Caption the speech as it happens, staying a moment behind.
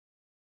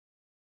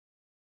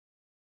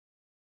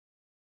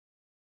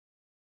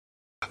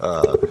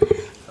Uh,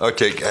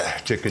 okay,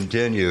 to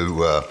continue,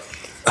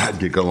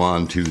 to go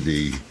on to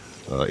the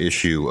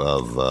issue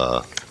of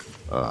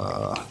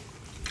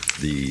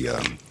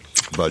the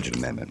budget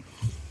amendment.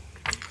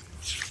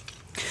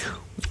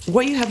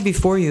 What you have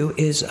before you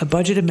is a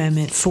budget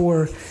amendment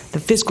for the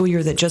fiscal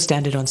year that just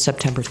ended on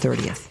September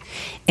 30th.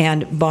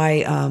 And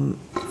by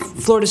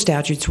Florida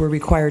statutes, we're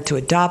required to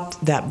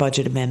adopt that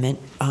budget amendment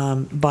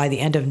by the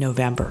end of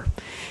November.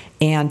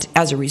 And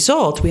as a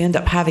result, we end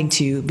up having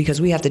to, because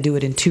we have to do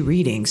it in 2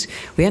 readings,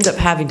 we end up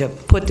having to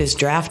put this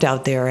draft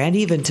out there and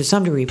even to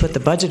some degree put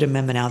the budget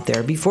amendment out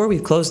there before we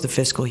close the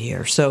fiscal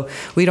year. So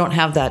we don't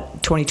have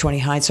that 2020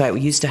 hindsight we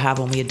used to have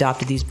when we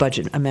adopted these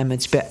budget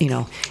amendments,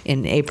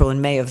 in April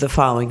and May of the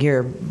following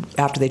year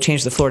after they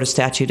changed the Florida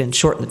statute and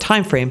shortened the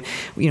time frame.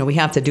 We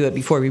have to do it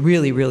before we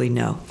really, really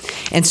know.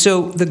 And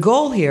so the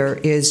goal here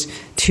is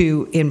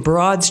to, in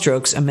broad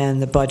strokes,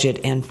 amend the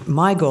budget. And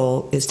my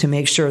goal is to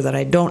make sure that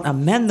I don't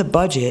amend the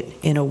budget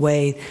in a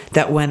way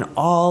that when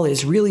all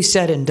is really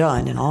said and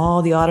done and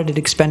all the audited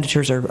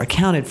expenditures are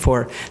accounted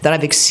for, that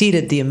I've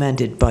exceeded the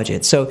amended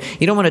budget. So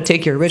you don't want to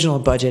take your original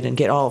budget and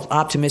get all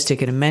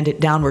optimistic and amend it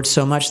downward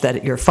so much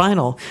that your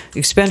final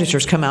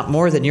expenditures come out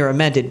more than your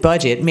amended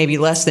budget, maybe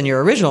less than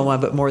your original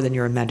one, but more than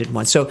your amended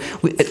one. So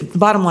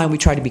bottom line, we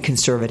try to be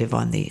conservative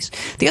on these.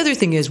 The other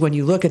thing is when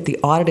you look at the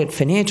audited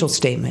financial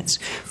statements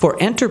for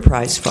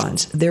enterprise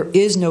funds, there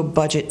is no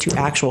budget to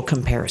actual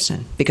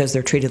comparison because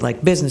they're treated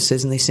like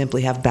businesses and they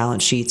simply have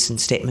balance sheets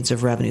and statements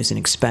of revenues and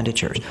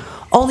expenditures.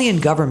 Only in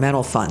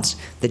governmental funds,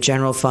 the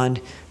general fund,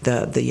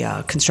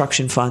 the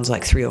construction funds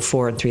like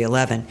 304 and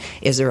 311,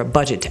 is there a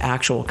budget to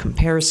actual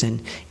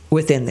comparison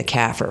within the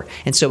CAFR.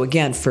 And so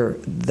again, for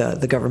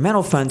the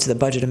governmental funds, the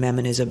budget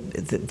amendment is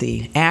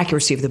the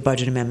accuracy of the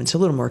budget amendment is a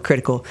little more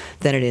critical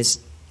than it is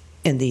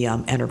in the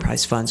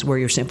enterprise funds, where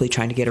you're simply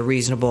trying to get a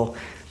reasonable,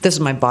 this is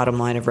my bottom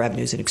line of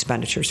revenues and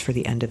expenditures for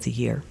the end of the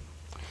year.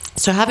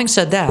 So having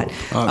said that...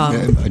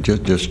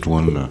 just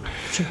one...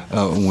 Sure.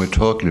 When we're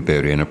talking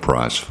about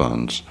enterprise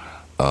funds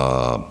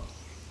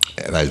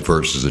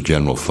versus a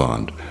general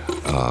fund,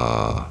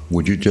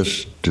 would you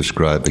just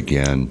describe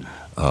again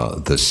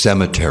the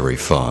cemetery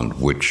fund,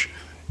 which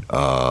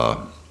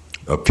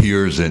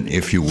appears in,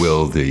 if you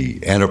will,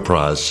 the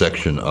enterprise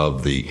section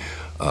of the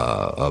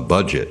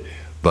budget,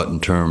 but in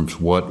terms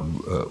what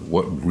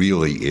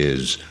really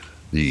is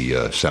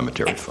the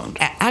cemetery fund?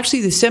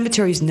 Actually, the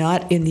cemetery is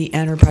not in the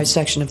enterprise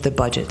section of the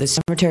budget. The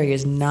cemetery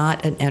is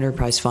not an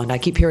enterprise fund. I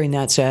keep hearing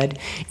that said.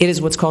 It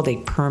is what's called a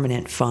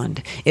permanent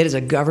fund. It is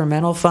a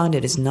governmental fund.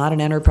 It is not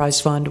an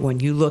enterprise fund. When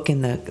you look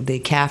in the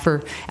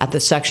CAFR at the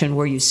section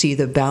where you see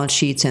the balance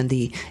sheets and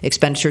the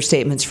expenditure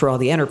statements for all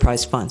the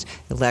enterprise funds,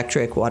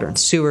 electric, water and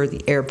sewer,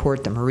 the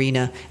airport, the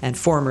marina, and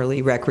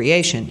formerly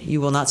recreation,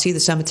 you will not see the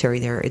cemetery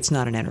there. It's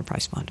not an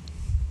enterprise fund.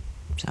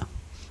 So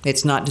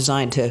it's not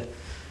designed to...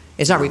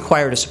 It's not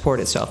required to support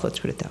itself, let's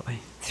put it that way,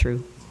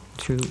 through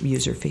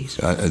user fees.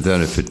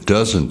 Then if it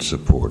doesn't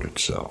support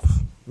itself?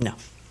 No.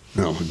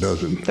 No, it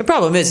doesn't. The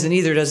problem is that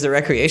neither does the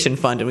recreation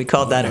fund, and we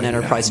called that an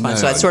enterprise fund.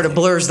 So that sort of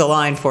blurs the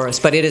line for us,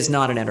 but it is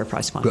not an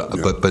enterprise fund.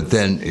 But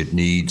then it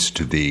needs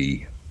to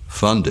be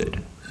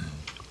funded.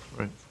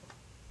 Right.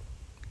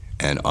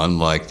 And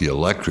unlike the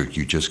electric,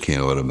 you just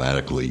can't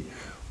automatically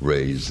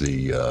raise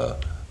the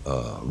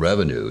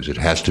revenues. It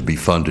has to be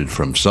funded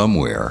from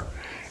somewhere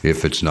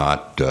if it's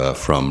not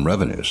from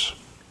revenues.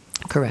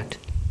 Correct.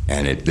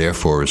 And it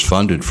therefore is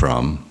funded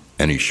from,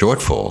 any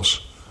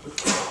shortfalls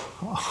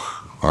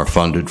are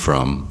funded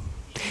from...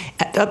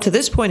 Up to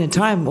this point in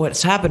time,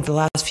 what's happened for the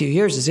last few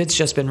years is it's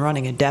just been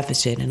running a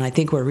deficit, and I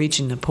think we're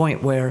reaching the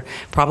point where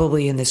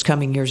probably in this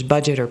coming year's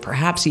budget, or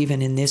perhaps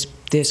even in this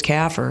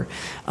CAFR,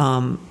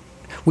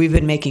 we've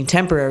been making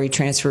temporary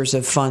transfers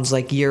of funds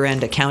like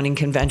year-end accounting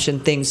convention,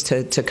 things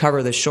to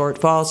cover the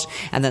shortfalls,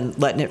 and then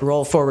letting it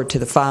roll forward to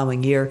the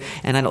following year.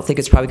 And I don't think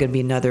it's probably going to be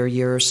another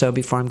year or so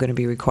before I'm going to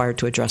be required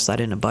to address that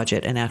in a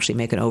budget and actually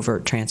make an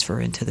overt transfer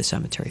into the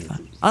cemetery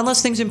fund,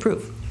 unless things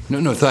improve.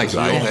 No, thanks.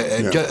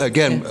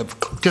 Again,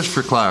 just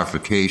for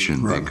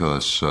clarification, right.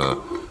 Because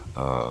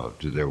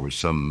there were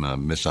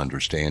some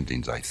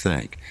misunderstandings, I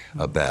think,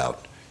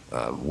 about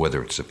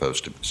whether it's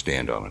supposed to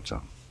stand on its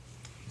own.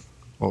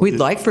 Well, we'd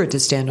like for it to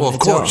stand on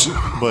its own. Well, of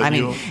course. But I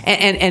mean,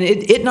 and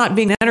it not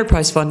being an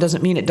enterprise fund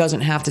doesn't mean it doesn't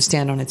have to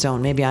stand on its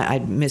own. Maybe I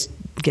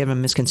gave a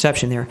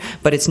misconception there,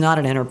 but it's not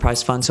an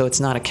enterprise fund, so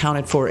it's not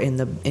accounted for in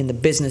the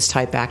business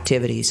type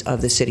activities of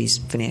the city's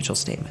financial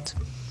statements.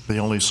 The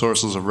only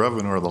sources of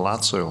revenue are the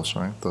lot sales,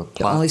 right? The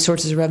only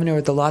sources of revenue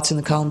are the lots in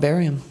the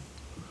columbarium.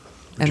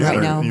 And right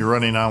now, you're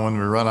running out when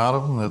we run out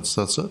of them. That's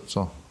it.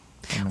 So.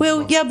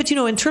 Well, yeah, but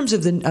in terms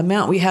of the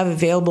amount we have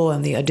available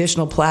and the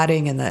additional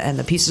platting and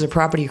the pieces of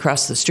property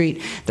across the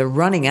street, the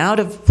running out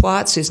of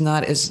plots is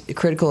not as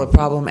critical a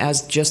problem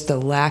as just the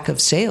lack of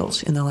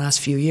sales in the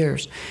last few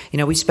years.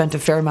 We spent a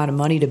fair amount of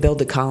money to build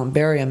the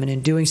columbarium, and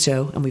in doing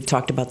so, and we've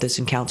talked about this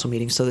in council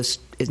meetings, so this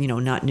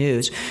not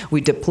news.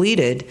 We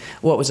depleted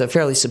what was a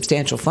fairly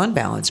substantial fund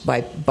balance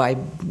by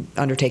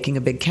undertaking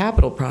a big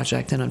capital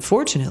project, and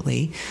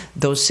unfortunately,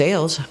 those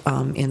sales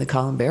in the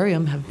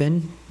columbarium have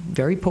been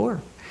very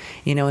poor.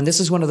 And this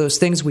is one of those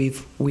things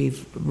we've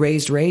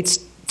raised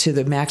rates to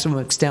the maximum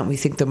extent we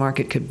think the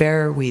market could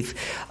bear. We've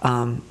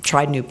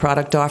tried new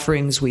product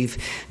offerings. We've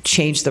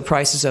changed the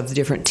prices of the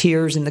different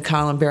tiers in the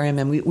columbarium,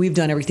 and we've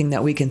done everything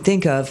that we can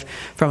think of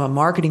from a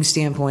marketing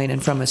standpoint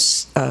and from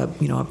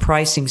a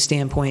pricing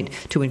standpoint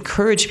to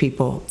encourage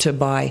people to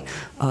buy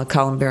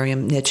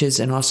columbarium niches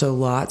and also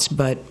lots.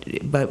 But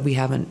we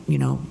haven't.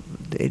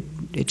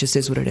 It just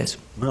is what it is.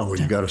 Well, when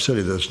you got a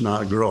city that's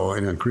not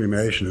growing, and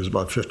cremation is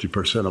about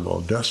 50% of all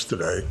deaths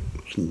today,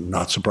 it's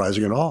not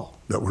surprising at all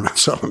that we're not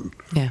selling.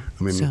 Yeah.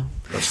 I mean, so.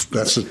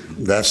 that's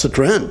the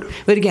trend.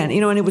 But again,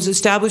 and it was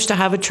established to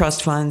have a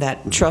trust fund.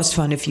 That trust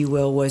fund, if you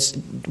will, was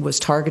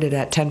targeted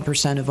at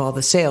 10% of all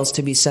the sales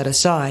to be set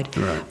aside.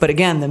 Right. But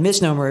again, the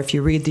misnomer, if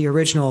you read the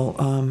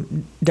original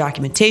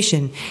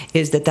documentation,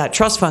 is that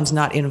trust fund's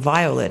not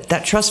inviolate.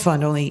 That trust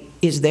fund only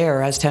is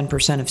there as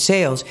 10% of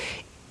sales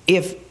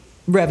if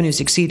revenues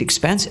exceed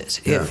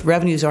expenses. Yeah. If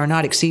revenues are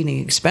not exceeding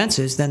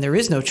expenses, then there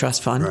is no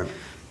trust fund. Right.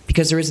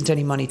 Because there isn't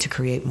any money to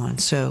create one.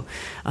 So,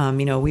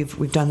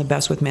 we've done the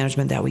best with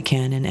management that we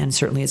can, and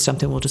certainly it's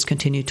something we'll just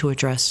continue to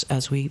address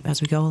as we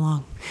go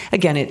along.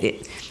 Again,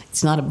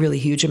 it's not a really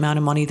huge amount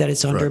of money that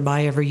it's under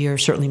by every year.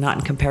 Certainly not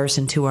in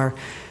comparison to our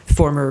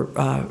former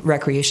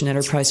recreation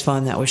enterprise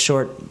fund that was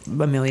short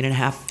 $1.5 million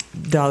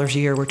a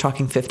year. We're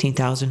talking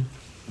 $15,000.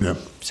 Yeah.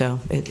 So,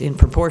 in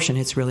proportion,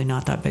 it's really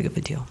not that big of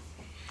a deal.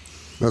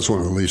 That's one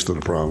of the least of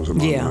the problems in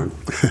my mind.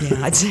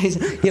 Yeah, I'd say,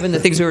 given the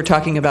things we were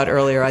talking about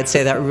earlier, I'd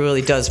say that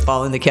really does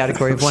fall in the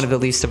category of one of the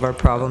least of our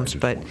problems.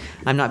 But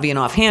I'm not being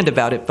offhand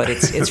about it, but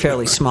it's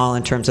fairly small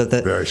in terms of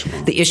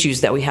the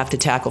issues that we have to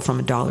tackle from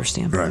a dollar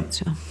standpoint. Right.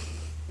 So.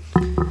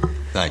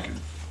 Thank you.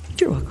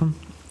 You're welcome.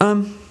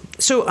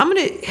 So I'm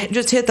going to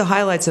just hit the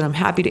highlights, and I'm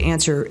happy to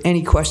answer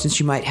any questions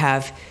you might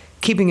have,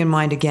 keeping in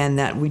mind, again,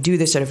 that we do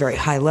this at a very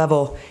high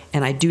level,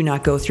 and I do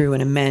not go through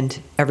and amend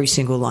every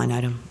single line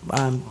item.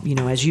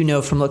 As you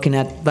know from looking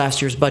at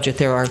last year's budget,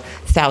 there are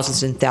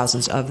thousands and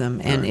thousands of them.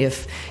 And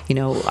if,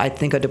 I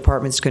think a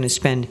department's going to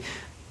spend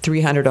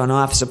 $300 on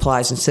office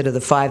supplies instead of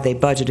the $5 they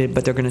budgeted,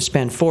 but they're going to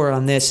spend $4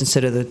 on this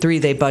instead of the $3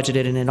 they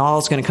budgeted, and it all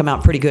is going to come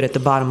out pretty good at the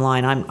bottom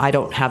line. I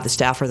don't have the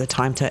staff or the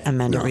time to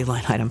amend every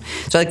line item.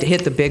 So I like to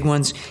hit the big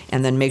ones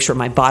and then make sure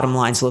my bottom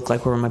lines look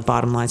like where my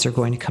bottom lines are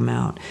going to come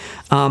out.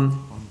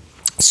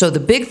 So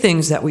the big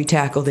things that we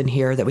tackled in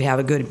here that we have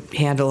a good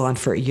handle on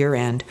for year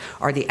end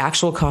are the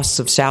actual costs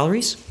of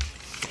salaries,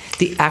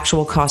 the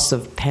actual costs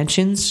of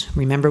pensions.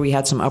 Remember, we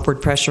had some upward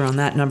pressure on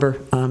that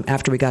number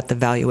after we got the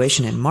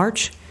valuation in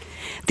March.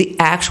 The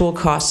actual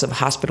costs of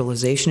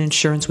hospitalization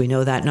insurance, we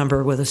know that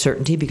number with a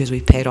certainty because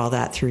we've paid all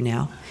that through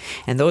now.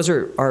 And those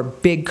are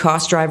big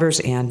cost drivers,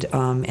 and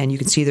you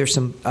can see there's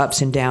some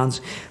ups and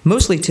downs,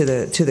 mostly to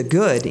the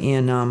good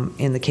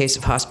in the case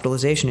of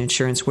hospitalization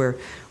insurance, where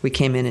we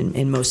came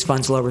in most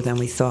funds lower than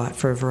we thought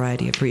for a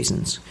variety of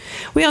reasons.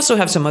 We also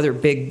have some other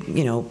big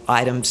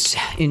items,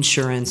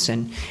 insurance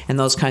and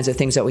those kinds of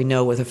things that we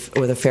know with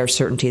a fair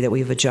certainty that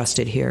we've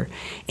adjusted here,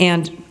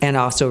 and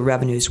also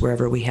revenues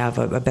wherever we have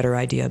a better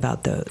idea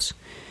about those.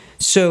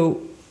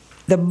 So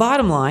the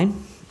bottom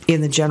line in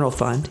the general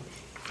fund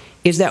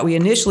is that we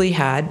initially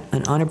had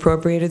an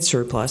unappropriated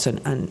surplus,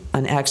 an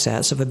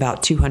excess of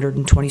about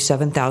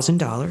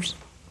 $227,000.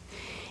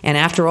 And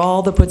after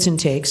all the puts and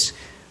takes,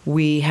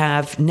 we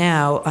have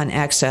now an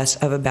excess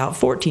of about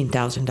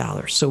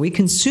 $14,000. So we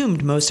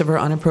consumed most of our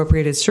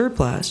unappropriated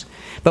surplus,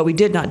 but we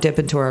did not dip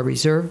into our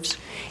reserves.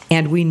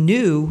 And we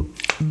knew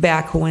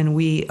back when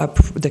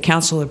the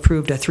council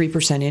approved a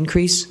 3%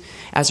 increase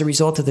as a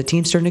result of the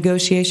Teamster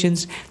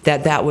negotiations,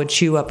 that would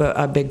chew up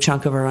a big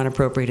chunk of our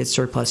unappropriated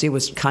surplus. It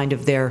was kind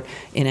of there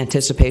in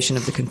anticipation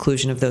of the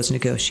conclusion of those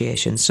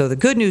negotiations. So the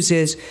good news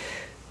is,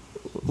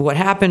 what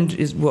happened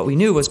is what we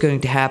knew was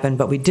going to happen,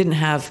 but we didn't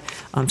have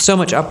so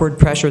much upward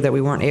pressure that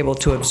we weren't able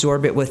to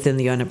absorb it within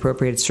the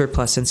unappropriated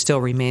surplus and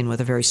still remain with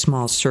a very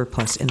small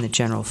surplus in the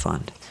general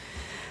fund.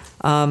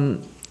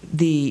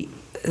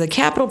 The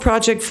capital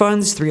project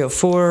funds,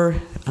 304,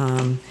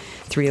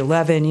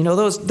 311,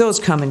 those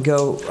come and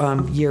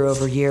go year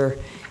over year.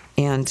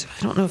 And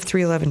I don't know if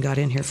 311 got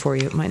in here for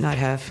you. It might not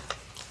have.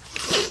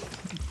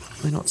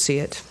 I don't see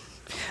it.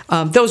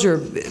 Those are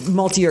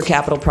multi-year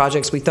capital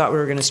projects. We thought we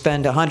were going to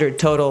spend 100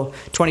 total,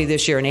 20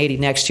 this year and 80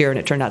 next year, and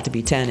it turned out to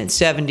be 10 and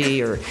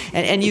 70.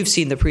 And you've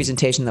seen the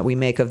presentation that we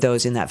make of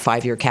those in that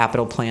 5-year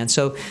capital plan.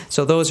 So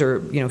those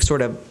are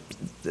sort of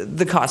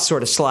the costs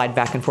sort of slide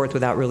back and forth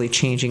without really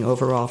changing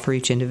overall for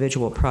each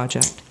individual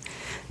project.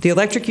 The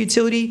electric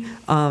utility,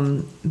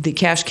 the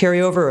cash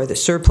carryover or the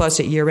surplus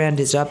at year end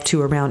is up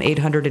to around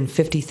 $850,000,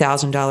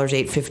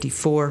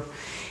 $854,000.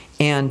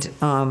 And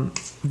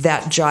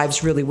that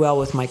jives really well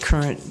with my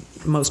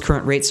most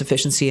current rate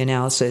sufficiency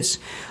analysis.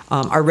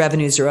 Our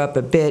revenues are up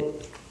a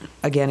bit.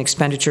 Again,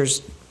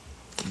 expenditures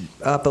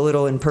up a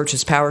little in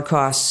purchase power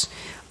costs,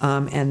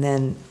 and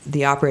then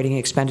the operating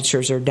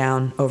expenditures are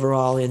down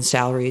overall in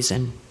salaries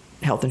and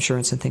health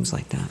insurance and things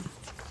like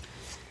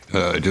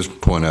that.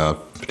 Just point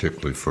out,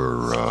 particularly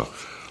for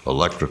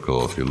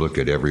electrical, if you look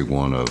at every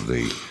one of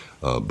the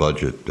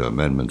budget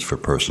amendments for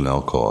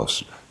personnel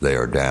costs, they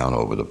are down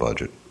over the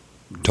budget,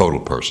 total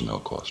personnel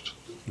costs.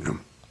 Yeah.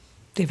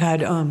 They've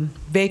had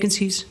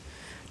vacancies,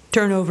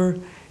 turnover,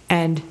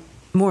 and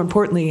more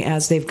importantly,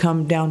 as they've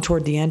come down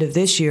toward the end of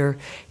this year,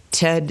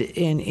 Ted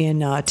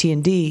in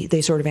T&D,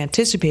 they sort of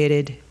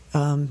anticipated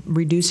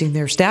reducing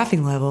their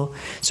staffing level.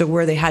 So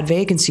where they had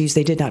vacancies,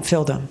 they did not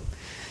fill them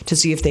to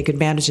see if they could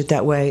manage it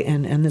that way.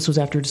 And this was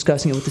after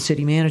discussing it with the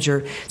city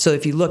manager. So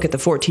if you look at the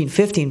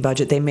 14-15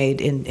 budget, they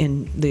made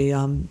in the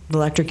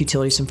electric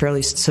utility some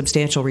fairly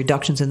substantial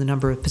reductions in the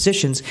number of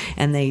positions,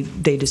 and they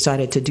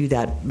decided to do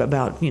that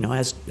about,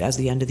 as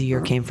the end of the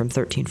year came from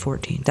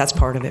 13-14. That's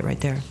part of it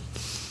right there.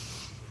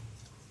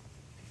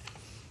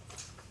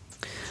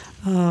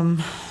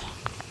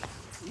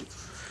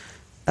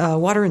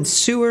 Water and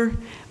sewer,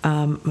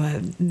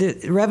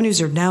 the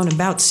revenues are down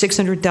about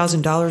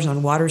 $600,000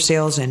 on water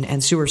sales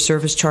and sewer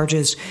service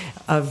charges.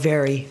 A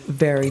very,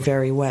 very,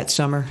 very wet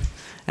summer,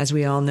 as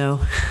we all know.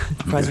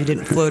 Surprised we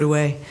didn't float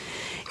away.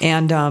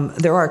 And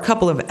there are a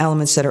couple of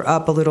elements that are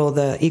up a little.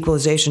 The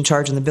equalization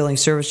charge and the billing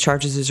service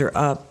charges are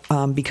up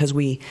because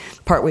we,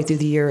 partway through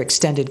the year,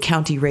 extended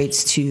county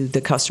rates to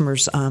the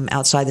customers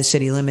outside the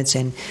city limits,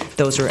 and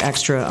those are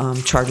extra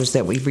charges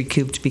that we've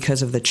recouped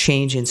because of the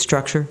change in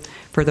structure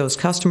for those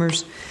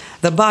customers.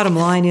 The bottom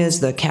line is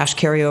the cash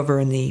carryover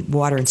in the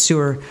water and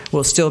sewer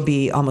will still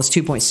be almost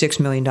 $2.6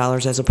 million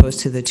as opposed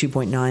to the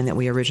 $2.9 that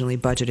we originally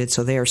budgeted,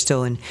 so they are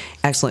still in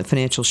excellent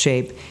financial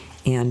shape,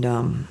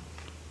 and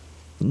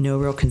no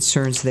real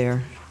concerns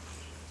there.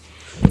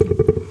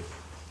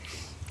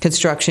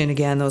 Construction,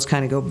 again, those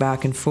kind of go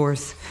back and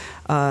forth.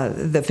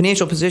 The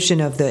financial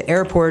position of the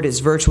airport is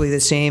virtually the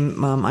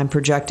same. I'm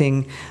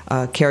projecting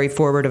carry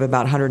forward of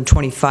about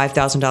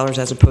 $125,000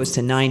 as opposed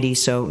to $90,000,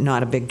 so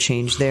not a big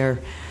change there.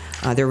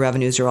 Their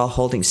revenues are all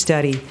holding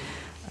steady.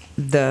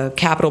 The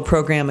capital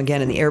program,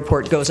 again, in the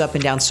airport goes up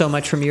and down so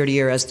much from year to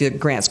year as the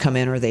grants come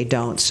in or they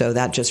don't, so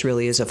that just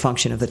really is a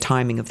function of the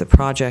timing of the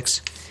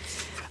projects.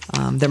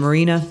 The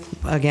marina,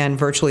 again,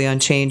 virtually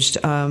unchanged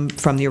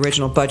from the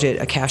original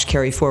budget, a cash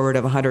carry forward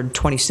of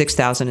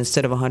 $126,000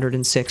 instead of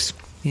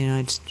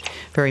 $106,000. Just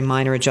very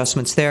minor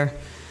adjustments there.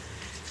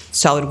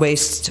 Solid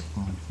waste,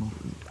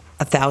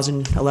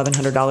 $1,000,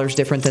 $1,100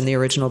 different than the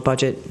original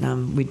budget. I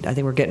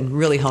think we're getting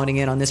really honing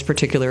in on this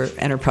particular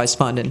enterprise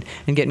fund and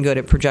getting good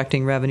at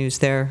projecting revenues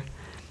there,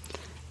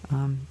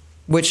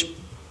 which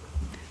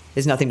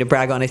is nothing to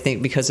brag on, I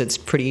think, because it's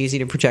pretty easy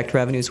to project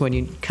revenues when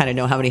you kind of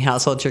know how many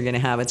households you're going to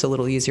have. It's a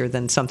little easier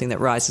than something that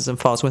rises and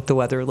falls with the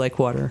weather, like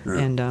water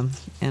and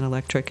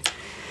electric.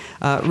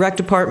 Rec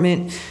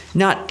department,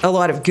 not a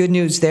lot of good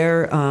news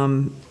there.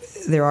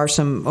 There are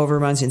some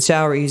overruns in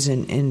salaries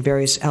and in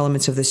various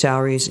elements of the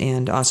salaries,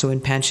 and also in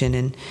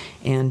pension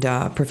and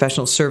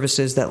professional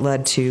services that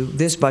led to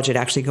this budget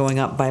actually going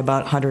up by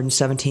about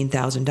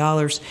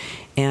 $117,000.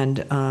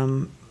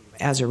 And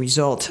as a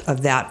result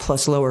of that,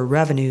 plus lower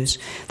revenues,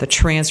 the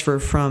transfer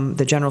from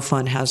the general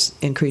fund has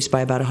increased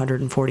by about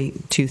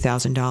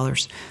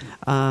 $142,000.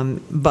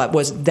 But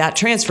was that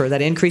transfer,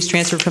 that increased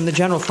transfer from the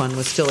general fund,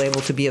 was still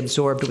able to be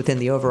absorbed within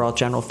the overall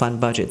general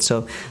fund budget.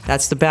 So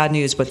that's the bad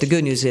news, but the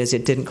good news is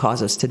it didn't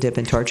cause us to dip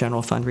into our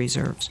general fund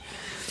reserves.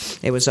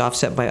 It was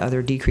offset by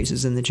other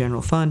decreases in the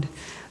general fund.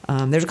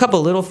 There's a couple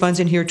of little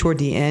funds in here toward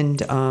the end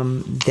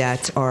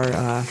that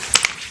are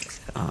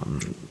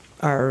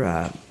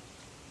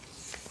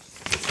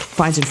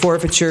fines and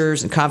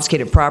forfeitures and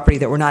confiscated property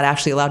that we're not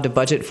actually allowed to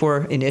budget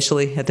for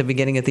initially at the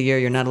beginning of the year.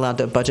 You're not allowed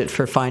to budget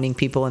for fining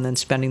people and then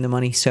spending the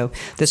money. So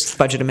this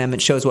budget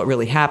amendment shows what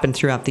really happened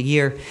throughout the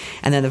year.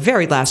 And then the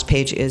very last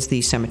page is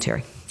the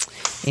cemetery.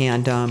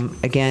 And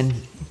again,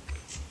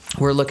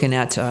 we're looking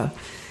at,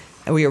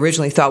 we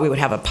originally thought we would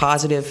have a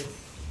positive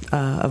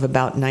of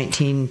about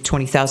 $19,000,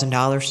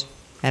 $20,000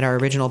 at our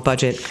original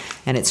budget,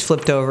 and it's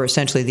flipped over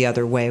essentially the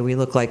other way. We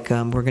look like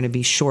we're going to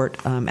be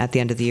short at the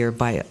end of the year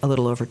by a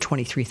little over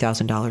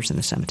 $23,000 in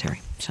the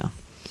cemetery. So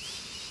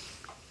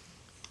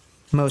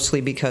mostly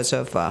because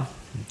of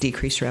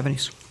decreased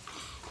revenues,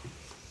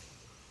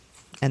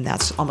 and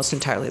that's almost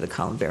entirely the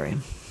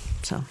columbarium.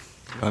 So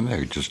I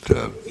may just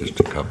a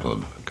couple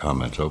of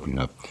comments opening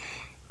up.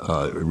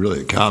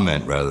 Really a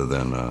comment rather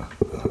than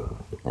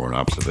or an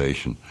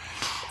observation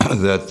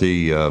that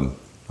the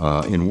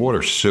in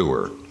water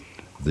sewer.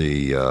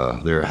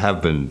 There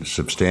have been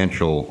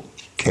substantial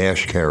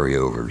cash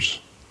carryovers,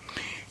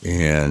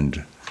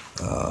 and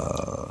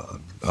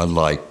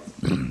unlike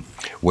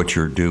what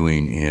you're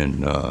doing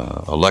in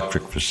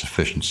electric for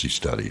sufficiency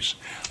studies,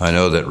 I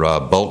know that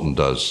Rob Bolton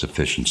does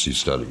sufficiency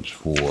studies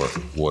for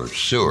water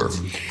sewer,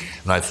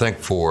 and I think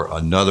for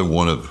another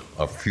one of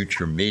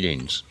future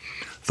meetings,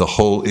 the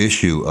whole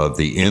issue of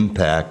the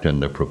impact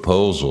and the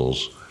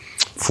proposals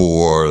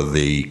for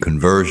the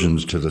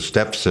conversions to the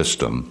step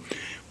system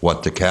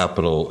what the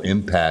capital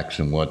impacts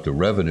and what the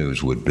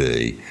revenues would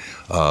be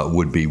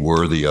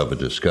worthy of a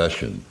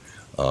discussion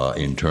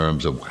in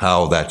terms of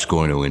how that's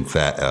going to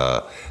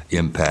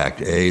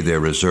impact A, their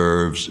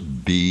reserves,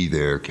 B,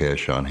 their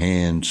cash on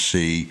hand,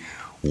 C,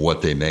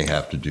 what they may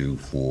have to do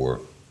for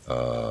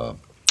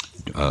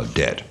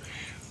debt.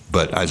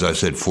 But as I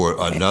said, for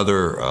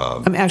another...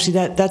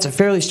 Actually, that's a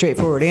fairly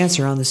straightforward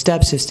answer on the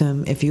STEP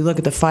system. If you look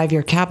at the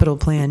 5-year capital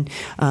plan,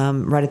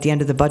 right at the end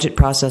of the budget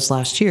process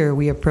last year,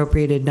 we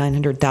appropriated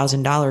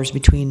 $900,000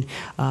 between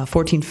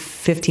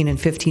 14-15 and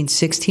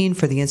 15-16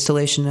 for the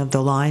installation of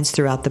the lines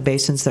throughout the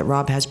basins that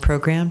Rob has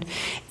programmed.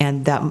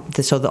 And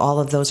all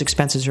of those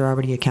expenses are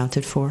already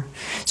accounted for.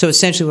 So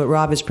essentially what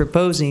Rob is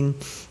proposing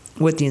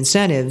with the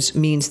incentives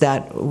means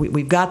that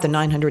we've got the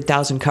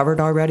 $900,000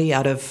 covered already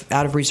out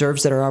of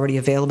reserves that are already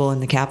available in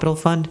the capital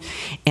fund,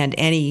 and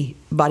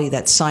anybody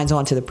that signs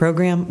on to the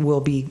program will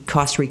be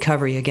cost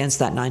recovery against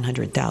that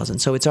 $900,000.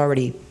 So it's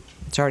already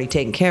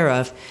taken care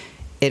of.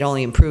 It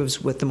only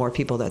improves with the more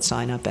people that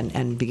sign up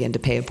and begin to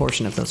pay a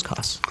portion of those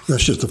costs.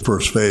 That's just the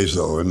first phase,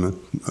 though, isn't it?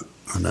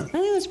 I think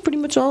that's pretty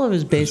much all of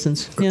his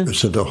basins. Yeah.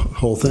 Is it the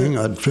whole thing?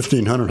 I had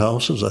 1,500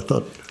 houses, I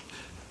thought.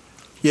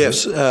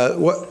 Yes,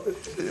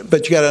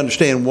 but you got to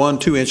understand, 1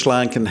 2-inch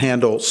line can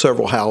handle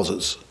several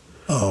houses.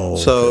 Oh.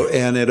 Okay. So,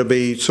 and it'll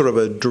be sort of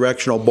a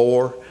directional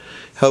bore.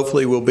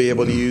 Hopefully, we'll be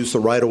able to use the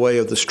right of way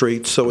of the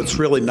streets. So it's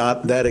really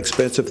not that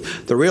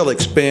expensive. The real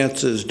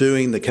expense is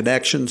doing the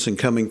connections and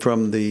coming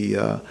from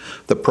the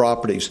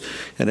properties.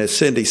 And as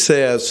Cindy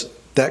says,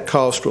 that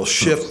cost will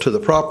shift to the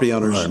property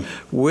owners, right,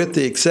 with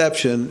the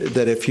exception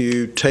that if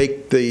you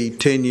take the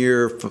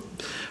 10-year.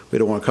 We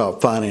don't want to call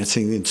it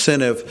financing, the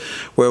incentive,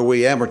 where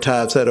we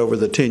amortize that over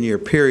the 10-year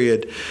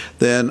period,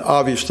 then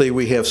obviously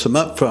we have some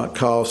upfront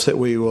costs that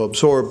we will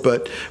absorb,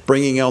 but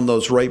bringing on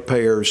those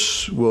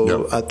ratepayers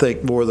will, yep, I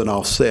think, more than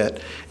offset.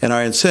 And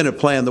our incentive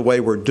plan, the way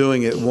we're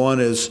doing it,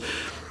 one is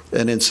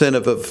an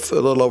incentive of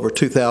a little over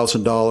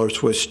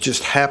 $2,000, which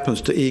just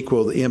happens to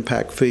equal the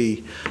impact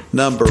fee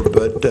number,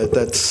 but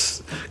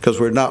that's because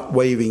we're not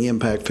waiving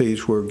impact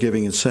fees, we're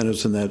giving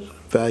incentives in that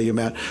value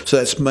amount. So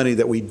that's money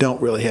that we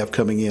don't really have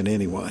coming in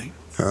anyway.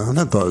 And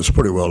I thought it was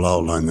pretty well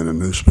outlined in the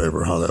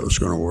newspaper how that was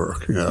going to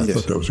work. Yeah, I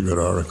thought that was a good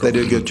article. They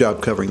did a good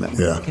job covering that.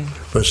 Yeah, okay.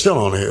 But it's still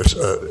only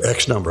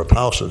X number of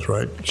houses,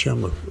 right,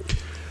 Jim?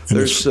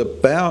 There's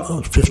about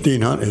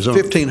 1,500.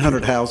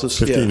 1,500 houses.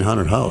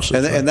 1,500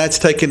 houses, and that's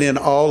taken in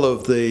all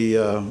of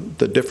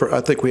the different. I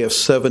think we have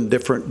 7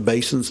 different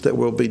basins that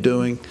we'll be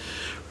doing.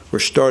 We're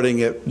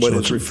starting at what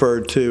is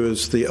referred to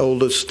as the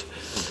oldest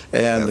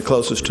and the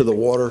closest to the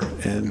water,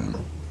 and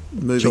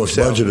moving so it's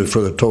south. Budgeted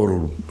for the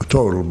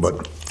total,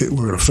 but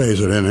we're going to phase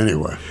it in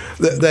anyway.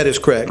 That is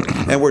correct,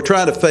 and we're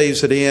trying to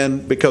phase it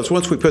in because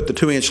once we put the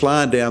 2-inch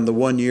line down, the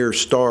 1 year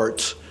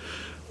starts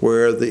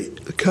where the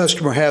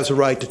customer has a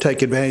right to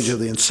take advantage of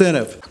the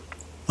incentive.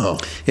 Oh.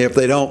 If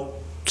they don't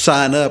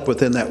sign up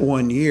within that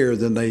 1 year,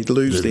 then they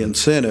lose the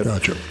incentive.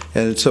 Gotcha.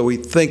 And so we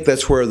think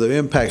that's where the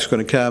impact's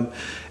going to come.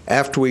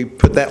 After we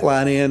put that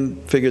line in,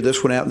 figure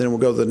this one out, and then we'll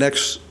go to the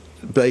next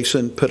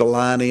basin, put a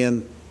line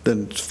in,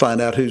 then find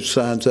out who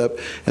signs up.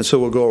 And so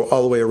we'll go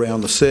all the way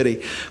around the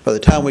city. By the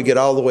time we get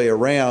all the way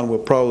around, we'll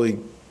probably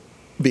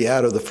be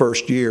out of the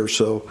first year.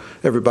 So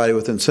everybody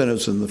with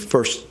incentives in the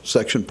first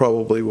section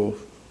probably will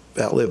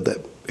outlive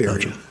that area.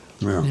 Gotcha.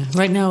 Yeah. Yeah.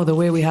 Right now, the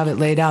way we have it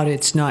laid out,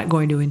 it's not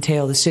going to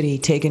entail the city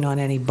taking on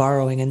any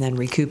borrowing and then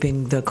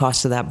recouping the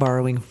cost of that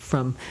borrowing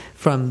from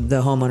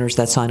the homeowners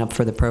that sign up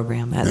for the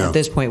program. And at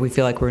this point, we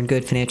feel like we're in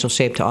good financial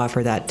shape to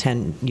offer that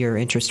 10-year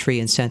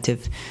interest-free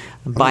incentive,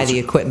 buy the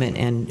equipment,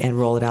 and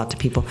roll it out to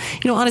people.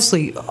 You know,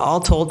 honestly, all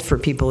told for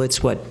people,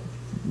 it's what,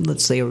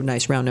 let's say a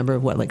nice round number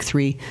of like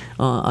 3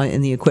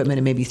 in the equipment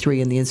and maybe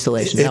 3 in the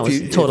installation. That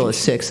was total of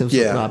 6.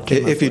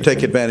 If you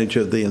take advantage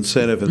of the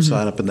incentive and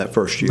sign up in that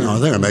first year. No, I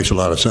think it makes a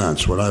lot of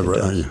sense. What I've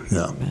read,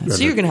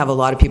 So you're going to have a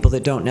lot of people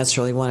that don't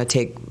necessarily want to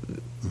take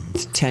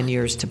 10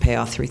 years to pay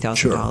off $3,000.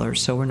 Sure.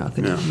 So we're not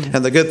going to. Yeah.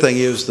 And the good thing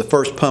is the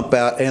first pump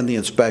out and the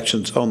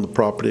inspections on the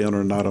property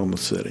owner, not on the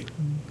city.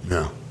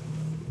 Yeah.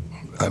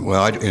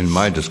 Well, in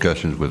my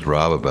discussions with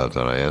Rob about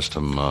that, I asked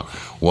him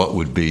what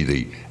would be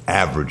the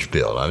average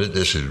bill. I mean,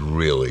 this is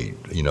really,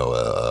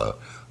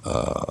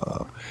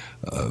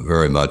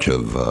 very much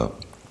of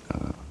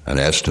an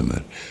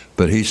estimate.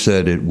 But he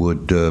said it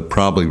would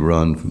probably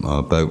run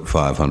about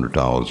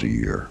 $500 a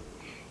year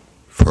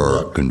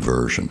for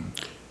conversion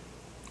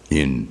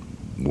in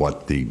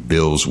what the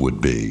bills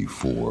would be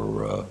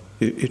for...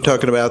 You're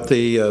talking about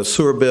the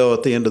sewer bill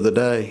at the end of the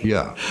day?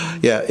 Yeah.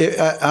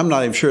 Yeah, I'm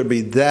not even sure it'd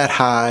be that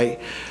high.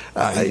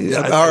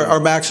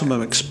 Our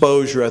maximum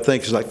exposure, I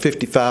think, is like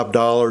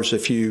 $55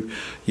 if you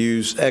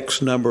use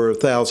X number of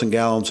 1,000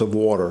 gallons of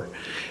water.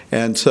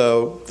 And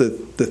so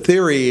the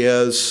theory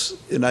is,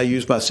 and I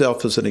use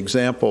myself as an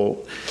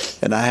example,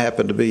 and I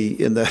happen to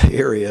be in that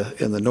area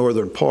in the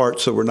northern part,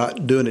 so we're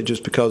not doing it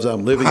just because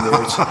I'm living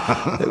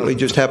there. We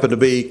just happen to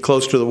be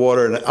close to the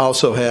water and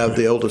also have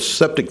the oldest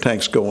septic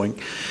tanks going.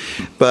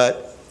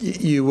 But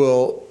you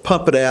will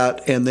pump it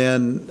out, and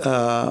then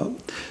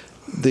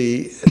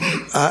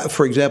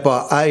For example,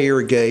 I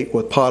irrigate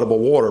with potable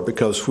water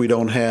because we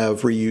don't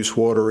have reuse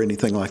water or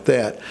anything like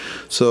that.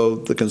 So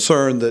the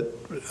concern that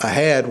I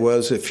had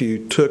was if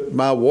you took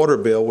my water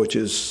bill, which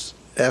is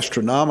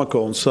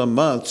astronomical in some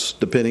months,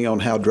 depending on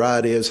how dry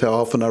it is, how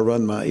often I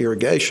run my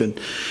irrigation,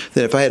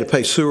 then if I had to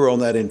pay sewer on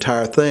that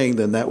entire thing,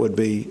 then that would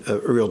be a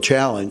real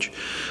challenge.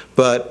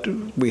 But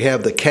we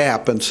have the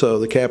cap, and so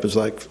the cap is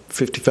like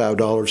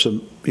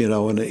 $55,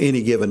 in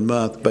any given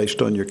month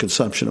based on your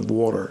consumption of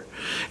water.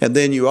 And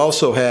then you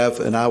also have,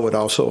 and I would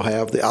also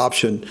have the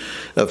option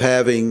of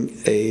having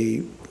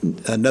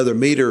another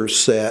meter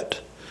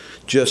set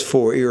just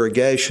for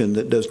irrigation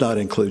that does not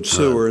include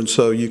sewer. And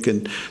so you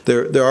can,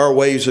 there are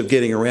ways of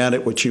getting around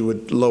it, which you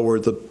would lower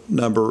the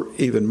number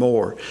even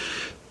more.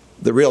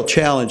 The real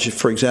challenge,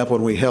 for example,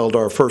 when we held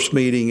our first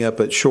meeting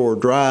up at Shore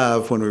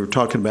Drive, when we were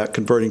talking about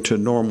converting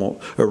to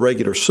a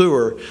regular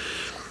sewer,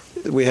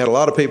 we had a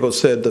lot of people who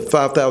said the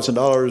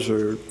 $5,000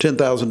 or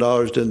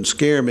 $10,000 didn't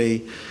scare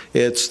me.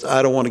 It's,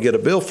 I don't want to get a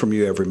bill from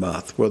you every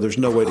month. Well, there's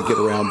no way to get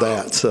around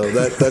that. So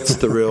that's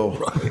the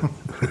real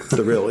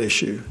the real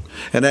issue.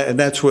 And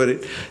that's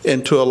what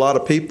and to a lot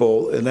of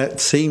people, and that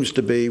seems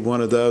to be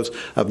one of those,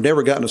 I've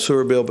never gotten a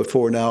sewer bill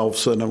before, now all of a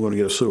sudden I'm going to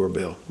get a sewer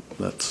bill.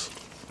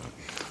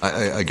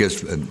 I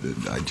guess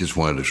I just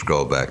wanted to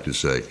scroll back to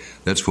say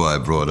that's why I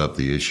brought up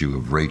the issue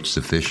of rate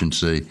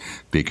sufficiency,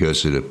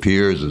 because it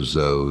appears as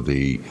though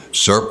the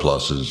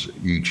surpluses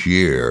each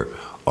year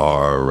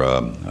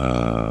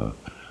are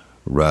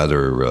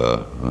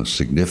rather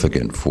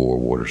significant for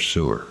water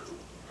sewer.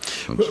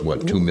 It's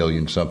what, 2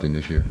 million something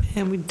this year?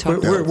 And we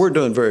talked. We're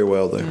doing very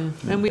well there.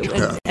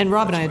 Yeah. And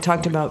Rob and I had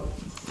talked about,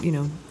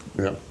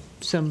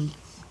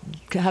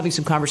 having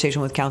some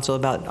conversation with council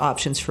about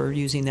options for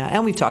using that,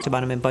 and we've talked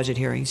about them in budget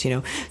hearings.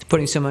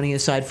 Putting some money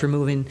aside for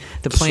moving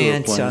the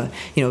plant,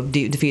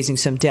 defeasing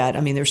some debt.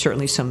 I mean, there's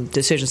certainly some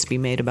decisions to be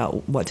made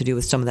about what to do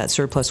with some of that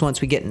surplus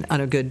once we get on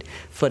a good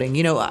footing.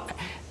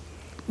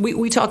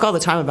 We talk all the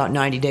time about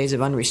 90 days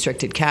of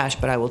unrestricted cash,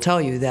 but I will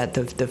tell you that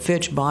the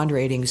Fitch bond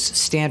ratings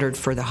standard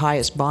for the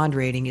highest bond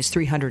rating is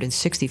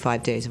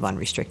 365 days of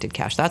unrestricted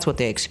cash. That's what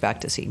they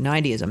expect to see.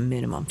 90 is a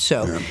minimum.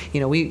 So,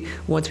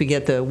 once we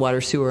get the water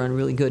sewer on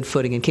really good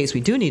footing, in case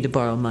we do need to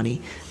borrow money,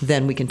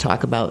 then we can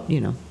talk about,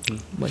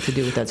 what to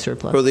do with that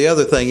surplus. Well, the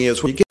other thing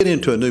is, when you get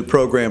into a new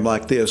program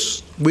like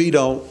this, we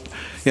don't,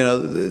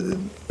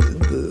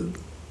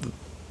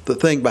 the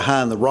thing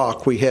behind the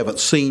rock we haven't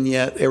seen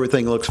yet.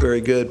 Everything looks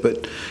very good,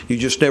 but you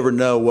just never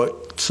know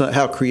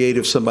how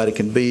creative somebody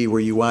can be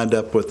where you wind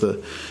up with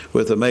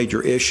a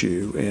major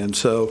issue. And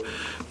so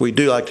we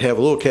do like to have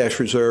a little cash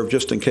reserve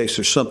just in case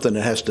there's something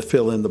that has to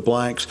fill in the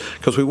blanks,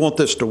 because we want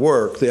this to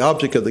work. The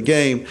object of the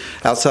game,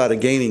 outside of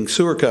gaining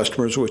sewer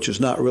customers, which is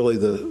not really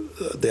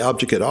the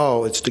object at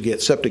all, it's to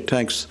get septic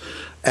tanks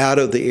out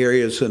of the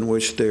areas in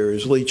which there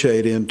is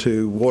leachate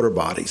into water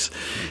bodies.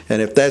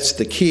 And if that's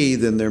the key,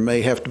 then there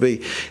may have to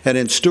be. And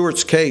in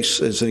Stewart's case,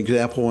 as an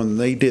example, when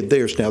they did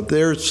theirs, now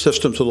their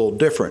system's a little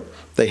different.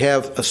 They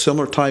have a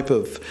similar type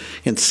of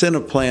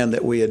incentive plan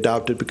that we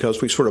adopted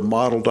because we sort of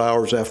modeled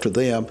ours after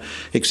them,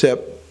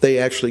 except they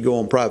actually go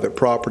on private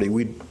property.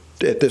 We,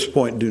 at this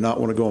point, do not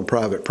want to go on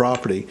private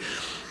property.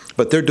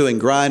 But they're doing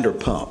grinder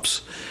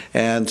pumps.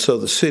 And so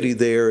the city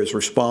there is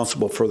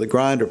responsible for the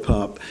grinder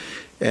pump.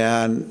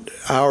 And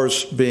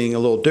ours being a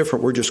little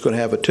different, we're just going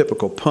to have a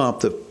typical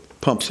pump that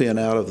pumps in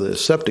out of the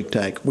septic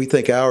tank. We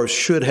think ours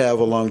should have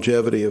a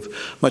longevity of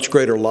much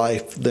greater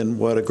life than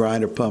what a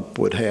grinder pump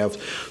would have.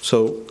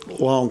 So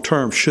long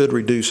term should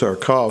reduce our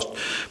cost.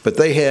 But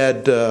they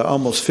had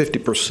almost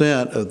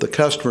 50% of the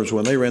customers,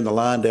 when they ran the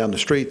line down the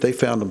street, they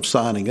found them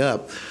signing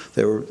up.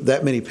 There were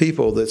that many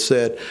people that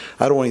said,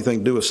 I don't want anything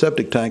to do with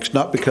septic tanks,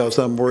 not because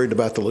I'm worried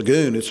about the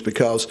lagoon, it's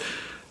because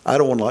I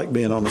don't want to like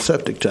being on a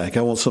septic tank.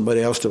 I want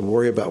somebody else to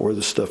worry about where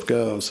this stuff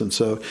goes. And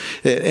so,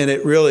 and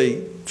it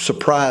really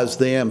surprised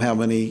them how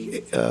many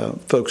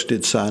folks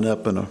did sign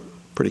up in a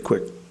pretty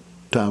quick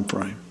time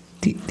frame.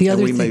 The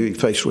other and we thing, may be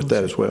faced with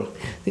that as well.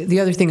 The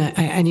other thing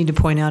I need to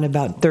point out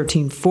about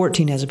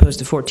 13-14 as opposed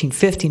to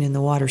 14-15 in the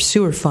water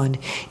sewer fund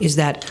is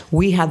that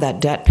we had that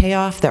debt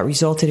payoff that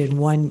resulted in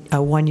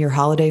a one-year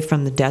holiday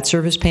from the debt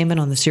service payment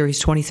on the Series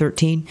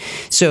 2013.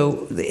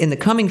 So in the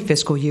coming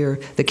fiscal year,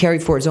 the carry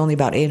forward is only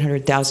about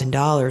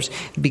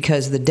 $800,000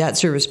 because the debt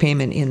service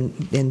payment in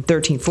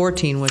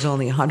 13-14 was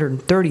only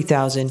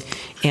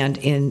 $130,000, and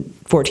in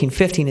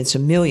 14-15 it's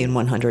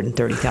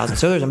 $1,130,000.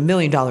 So there's $1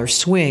 million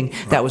swing.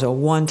 That was a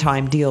one-time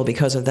deal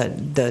because of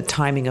the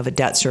timing of a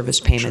debt service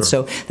payment.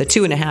 Sure. So the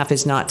 2.5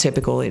 is not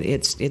typical.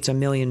 It's $1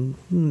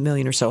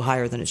 million or so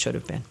higher than it should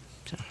have been.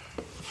 So.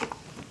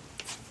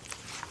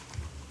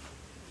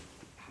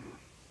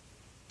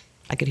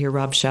 I could hear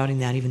Rob shouting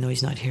that even though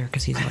he's not here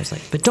because he's always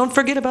like, but don't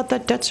forget about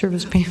that debt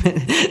service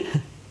payment.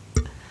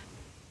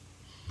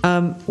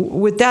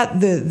 With that,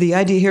 the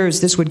idea here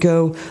is this would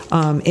go,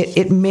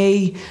 it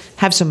may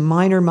have some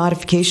minor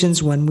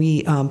modifications when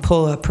we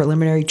pull a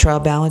preliminary trial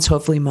balance,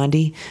 hopefully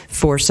Monday,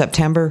 for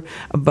September,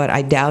 but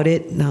I doubt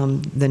it.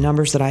 The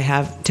numbers that I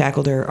have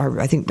tackled are,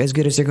 I think, as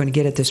good as they're going to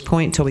get at this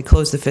point until we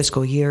close the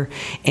fiscal year,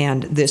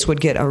 and this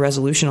would get a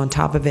resolution on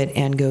top of it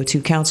and go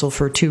to council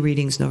for 2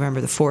 readings, November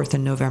the 4th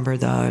and November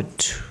the,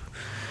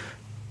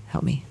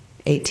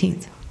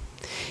 18th.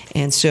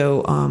 And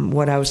so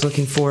what I was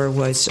looking for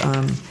was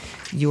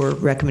your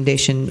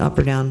recommendation up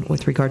or down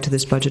with regard to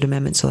this budget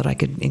amendment so that I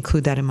could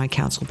include that in my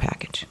council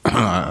package.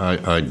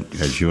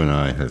 As you and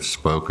I have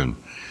spoken,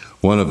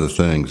 one of the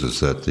things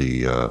is that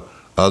the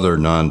other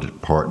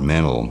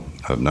non-departmental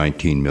of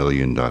 19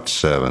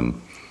 million.7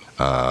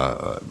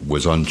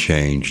 was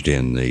unchanged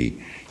in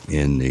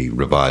the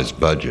revised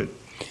budget.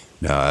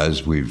 Now,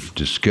 as we've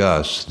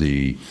discussed,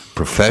 the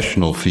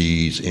professional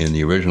fees in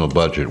the original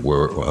budget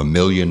were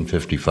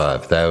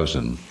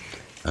 $1,055,000.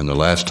 And the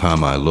last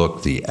time I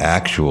looked, the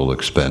actual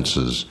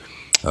expenses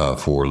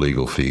for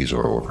legal fees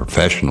or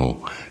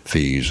professional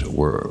fees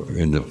were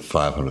in the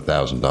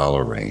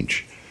 $500,000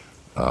 range.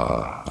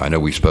 I know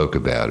we spoke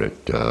about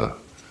it,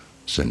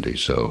 Cindy,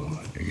 so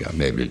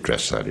maybe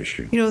address that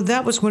issue.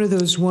 That was one of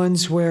those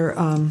ones where,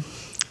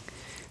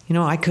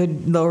 I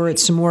could lower it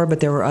some more, but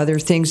there were other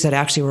things that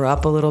actually were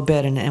up a little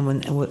bit. And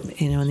when,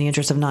 in the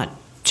interest of not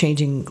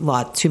changing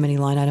too many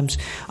line items,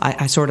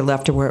 I sort of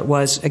left it where it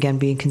was, again,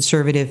 being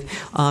conservative.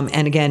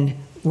 And again,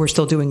 we're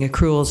still doing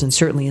accruals, and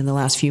certainly in the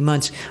last few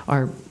months,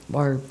 our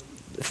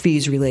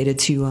fees related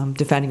to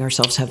defending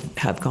ourselves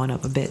have gone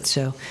up a bit.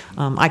 So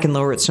I can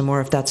lower it some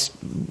more if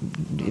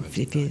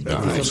you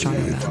feel strong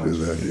about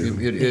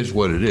it. It is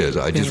what it is.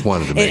 I just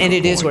wanted to make and a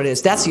it is point. what it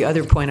is. That's the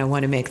other point I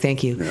want to make.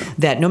 Thank you. Yeah.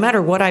 That no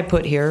matter what I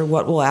put here,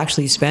 what we'll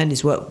actually spend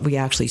is what we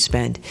actually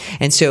spend.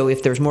 And so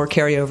if there's more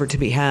carryover to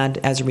be had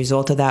as a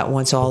result of that,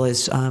 once all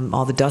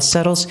the dust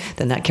settles,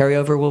 then that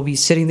carryover will be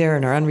sitting there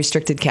in our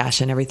unrestricted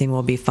cash, and everything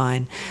will be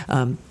fine.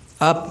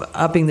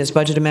 Upping this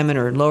budget amendment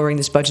or lowering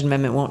this budget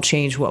amendment won't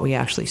change what we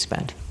actually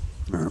spend.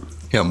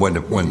 Yeah, when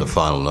the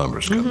final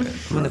numbers come in.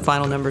 When the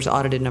final numbers,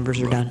 audited numbers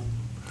are done.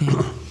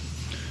 Yeah.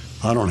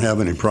 I don't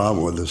have any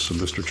problem with this,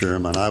 Mr.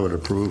 Chairman. I would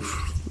approve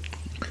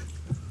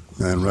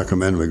and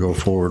recommend we go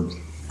forward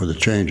with the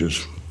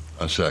changes.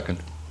 A second.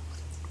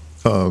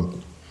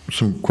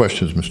 Some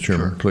questions, Mr.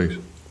 Chairman, please.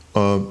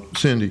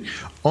 Cindy,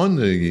 on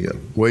the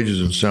wages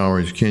and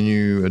salaries, can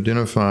you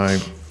identify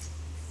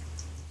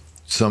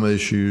some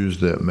issues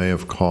that may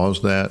have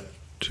caused that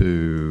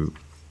to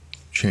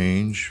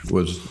change?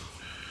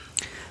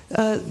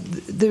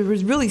 There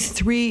was really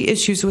 3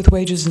 issues with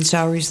wages and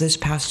salaries this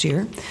past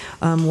year.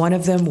 One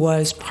of them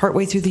was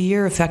partway through the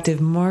year,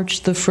 effective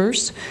March the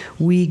 1st,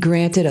 we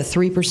granted a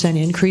 3%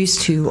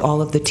 increase to all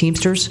of the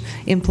Teamsters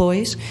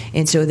employees,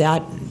 and so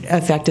that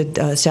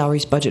affected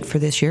salaries budget for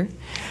this year.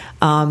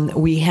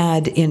 We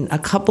had in a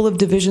couple of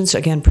divisions,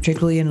 again,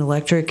 particularly in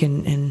electric,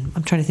 and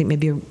I'm trying to think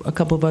maybe a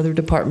couple of other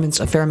departments,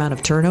 a fair amount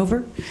of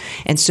turnover.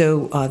 And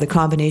so the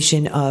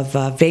combination of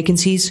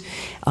vacancies,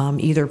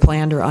 either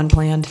planned or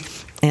unplanned,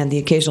 and the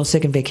occasional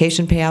sick and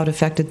vacation payout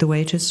affected the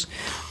wages.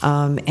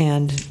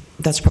 And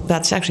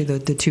that's actually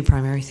the 2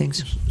 primary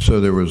things. So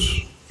there was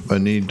a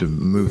need to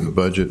move the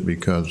budget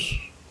because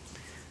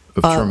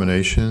of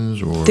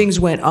terminations? Or things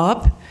went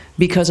up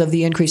because of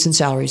the increase in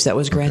salaries that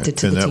was granted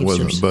to the Teamsters. And that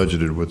wasn't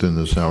budgeted within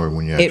the salary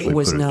when you actually It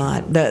was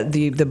not.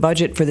 The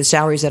budget for the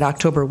salaries at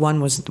October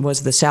 1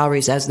 was the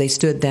salaries as they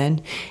stood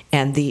then,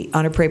 and the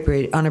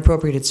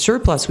unappropriated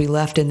surplus we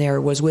left in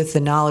there was with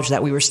the knowledge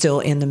that we were still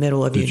in the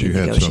middle of union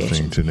negotiations. You had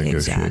something to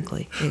negotiate.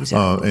 Exactly.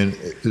 And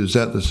is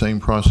that the same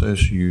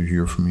process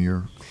year from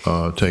year,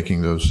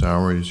 taking those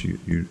salaries?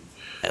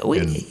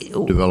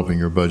 And developing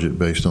your budget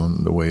based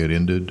on the way it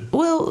ended?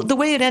 Well, the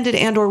way it ended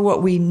and or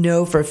what we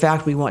know for a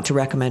fact we want to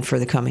recommend for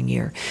the coming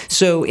year.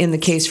 So in the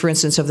case, for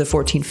instance, of the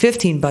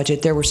 14-15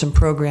 budget, there were some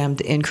programmed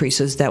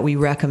increases that we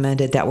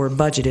recommended that were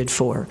budgeted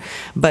for.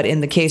 But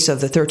in the case of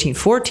the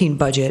 13-14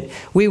 budget,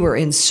 we were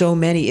in so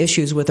many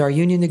issues with our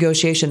union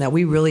negotiation that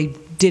we really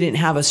didn't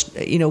have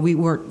we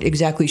weren't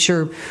exactly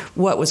sure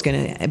what was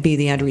going to be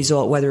the end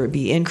result, whether it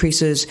be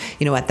increases.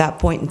 At that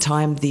point in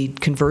time, the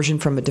conversion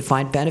from a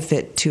defined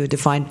benefit to a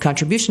defined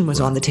contribution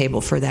was on the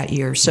table for that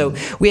year. So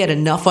we had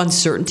enough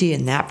uncertainty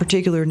in that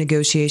particular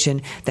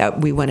negotiation that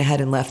we went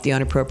ahead and left the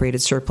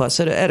unappropriated surplus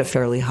at a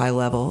fairly high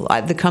level.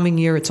 The coming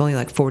year, it's only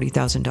like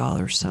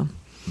 $40,000. So.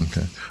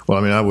 Okay.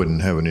 Well, I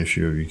wouldn't have an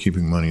issue of you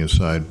keeping money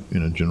aside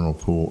in a general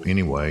pool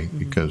anyway,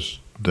 because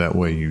that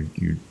way you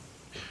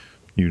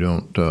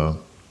don't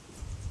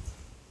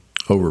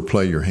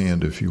overplay your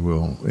hand, if you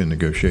will, in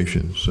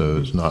negotiations. So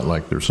it's not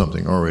like there's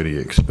something already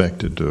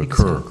expected to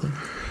occur. Exactly.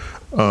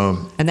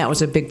 And that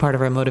was a big part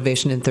of our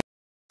motivation in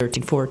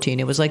 13-14.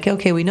 It was like,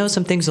 okay, we know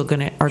some things are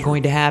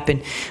going to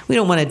happen. We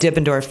don't want to dip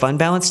into our fund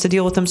balance to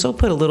deal with them, so we'll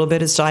put a little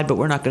bit aside, but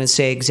we're not going to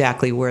say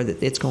exactly where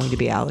it's going to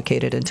be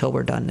allocated until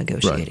we're done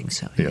negotiating. Right.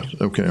 So yes,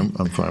 okay,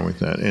 I'm fine with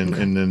that.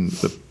 And then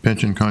the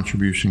pension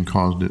contribution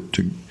caused it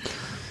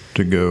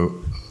to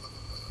go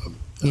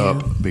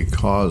up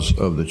because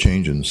of the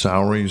change in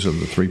salaries of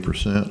the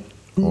 3%?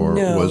 Or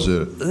No, was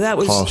it that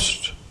was-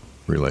 cost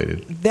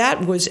related?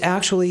 That was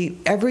actually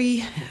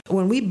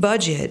when we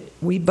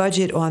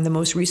budget on the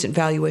most recent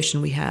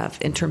valuation we have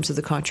in terms of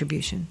the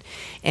contribution.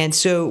 And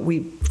so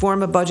we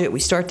form a budget, we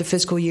start the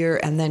fiscal year,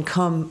 and then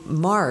come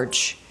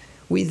March,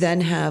 we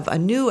then have a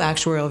new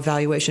actuarial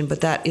evaluation,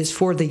 but that is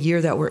for the year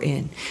that we're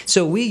in.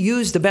 So we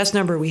use the best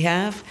number we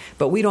have,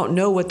 but we don't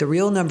know what the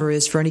real number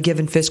is for any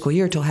given fiscal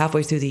year till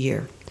halfway through the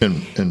year.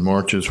 In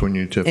March is when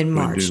you typically In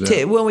March, do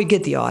that? when we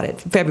get the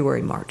audit,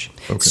 February, March.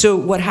 Okay. So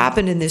what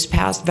happened in this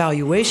past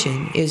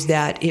valuation is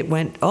that it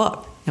went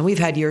up. And we've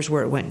had years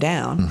where it went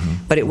down,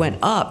 but it went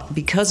up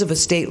because of a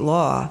state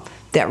law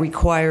that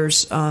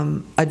requires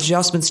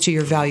adjustments to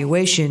your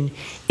valuation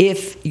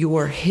if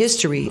your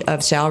history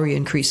of salary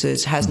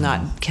increases has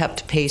not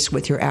kept pace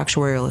with your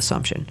actuarial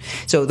assumption.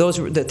 So those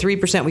were the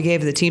 3% we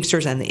gave the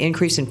Teamsters and the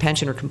increase in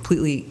pension are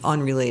completely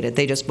unrelated.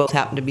 They just both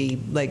happen to be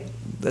like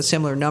a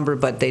similar number,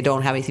 but they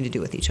don't have anything to do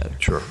with each other.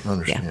 Sure, I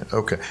understand. Yeah.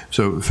 Okay,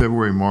 so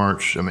February,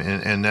 March, I mean,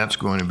 and that's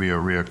going to be a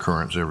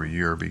reoccurrence every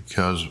year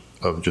because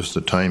of just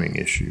the timing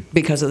issue.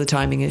 Because of the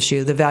timing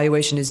issue. The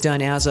valuation is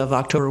done as of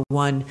October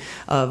 1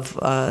 of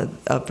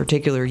a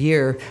particular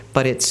year,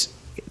 but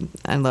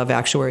I love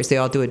actuaries, they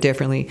all do it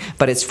differently,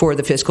 but it's for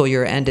the fiscal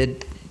year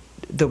ended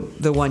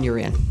the one you're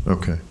in.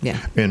 Okay.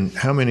 Yeah. And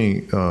how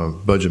many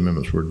budget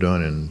amendments were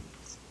done in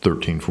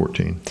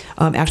 13-14?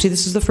 Actually,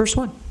 this is the first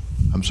one.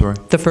 I'm sorry?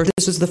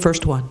 This is the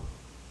first one.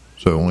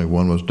 So only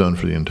one was done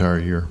for the entire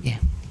year? Yeah.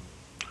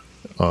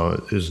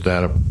 Is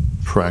that a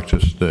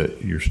practice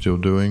that you're still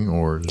doing,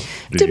 or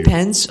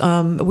Depends.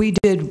 We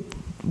did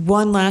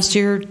one last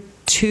year,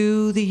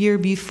 2 the year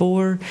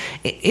before.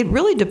 It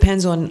really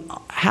depends on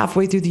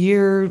halfway through the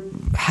year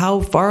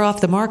how far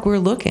off the mark we're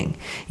looking.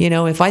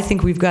 If I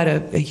think we've got a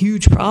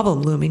huge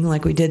problem looming,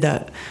 like we did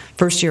that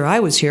first year I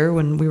was here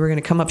when we were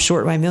going to come up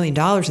short by $1 million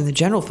in the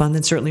general fund,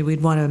 then certainly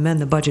we'd want to amend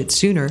the budget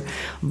sooner.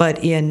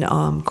 But in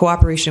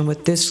cooperation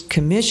with this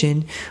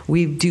commission,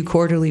 we do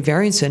quarterly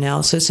variance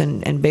analysis,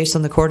 and based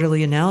on the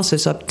quarterly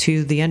analysis up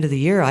to the end of the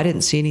year, I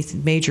didn't see any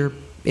major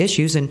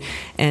issues, and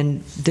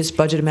this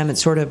budget amendment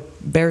sort of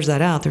bears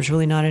that out. There's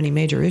really not any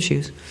major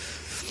issues.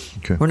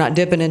 Okay. We're not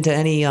dipping into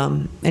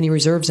any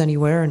reserves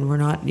anywhere, and we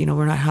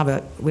don't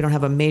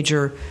have a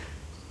major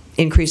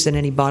increase in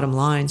any bottom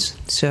lines.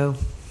 So,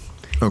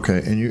 okay.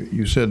 And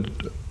you said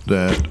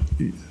that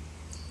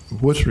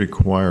what's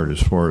required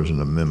as far as an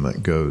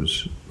amendment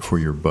goes for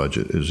your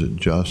budget? Is it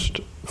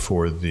just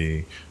for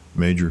the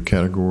major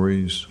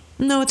categories?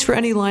 No, it's for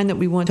any line that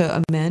we want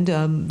to amend.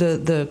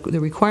 The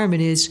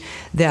requirement is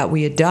that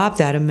we adopt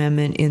that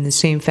amendment in the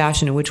same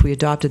fashion in which we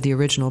adopted the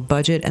original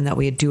budget, and that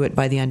we do it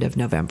by the end of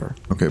November.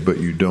 Okay, but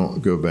you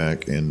don't go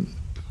back and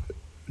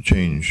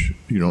change.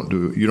 You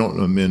don't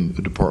amend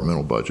the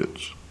departmental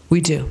budgets. We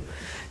do.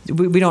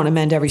 We don't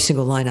amend every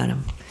single line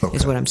item, Okay.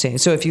 is what I'm saying.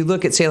 So if you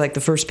look at, say, like the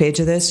first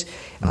page of this,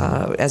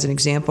 as an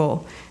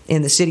example,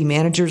 in the city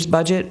manager's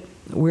budget,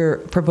 we're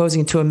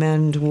proposing to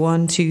amend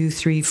 1, 2,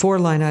 3, 4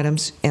 line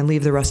items and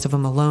leave the rest of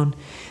them alone.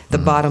 The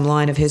bottom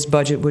line of his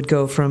budget would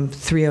go from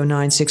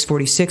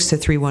 309,646 to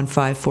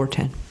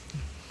 315,410.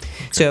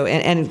 So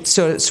and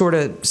so sort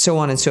of so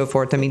on and so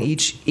forth. I mean,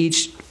 each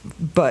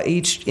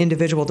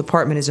individual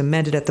department is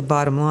amended at the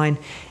bottom line,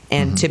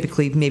 and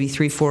typically maybe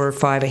 3, 4, or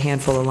 5, a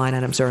handful of line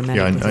items are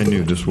amended. Yeah, I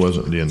knew this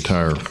wasn't the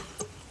entire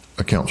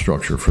account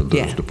structure for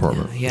those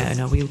departments. Yeah,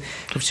 no, we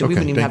Okay,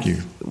 wouldn't even thank have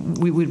you.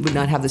 we would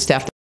not have the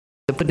staff to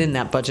put in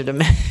that budget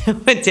amendment.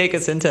 It would take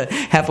us into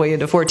halfway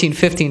into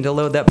 14-15 to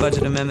load that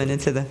budget amendment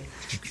into the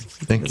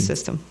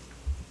system.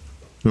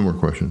 No more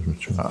questions,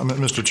 Mr. Chairman.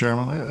 Mr.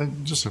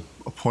 Chairman, just a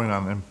point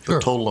on the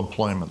total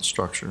employment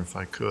structure, if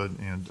I could,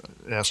 and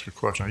ask a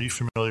question. Are you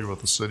familiar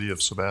with the city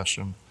of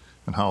Sebastian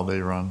and how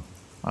they run?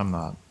 I'm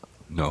not.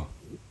 No.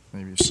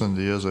 Maybe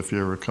Cindy is, if you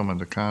ever come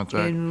into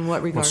contact In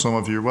what regard? with some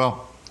of you.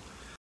 Well,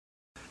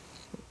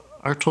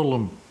 our total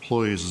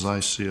employees, as I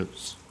see it,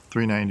 is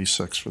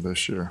 396 for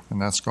this year, and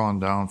that's gone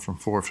down from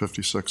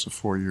 456 of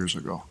 4 years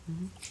ago,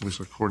 at least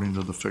according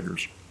to the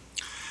figures.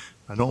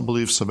 I don't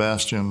believe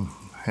Sebastian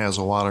has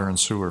a water and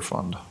sewer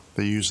fund.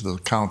 They use the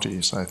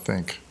counties, I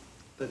think.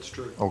 That's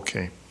true.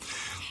 Okay.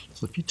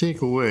 So if you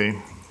take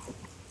away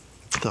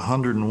the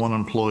 101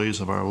 employees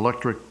of our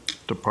electric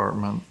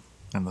department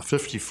and the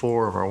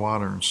 54 of our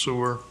water and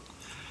sewer,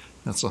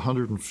 that's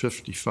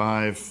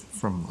 155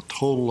 from a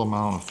total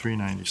amount of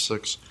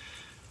 396,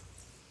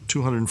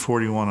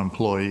 241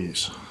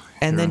 employees.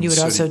 And here then in you the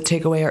would also city.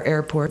 take away our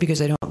airport,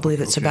 because I don't believe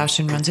that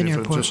Sebastian runs an Okay,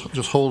 airport.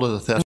 Just hold it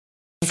at that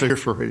figure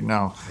for right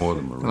now. More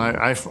than And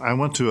I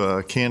went to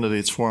a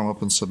candidates forum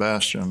up in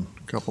Sebastian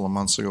a couple of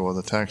months ago with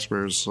the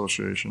Taxpayers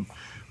Association,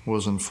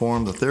 was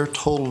informed that their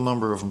total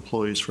number of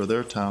employees for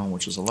their town,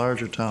 which is a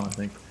larger town, I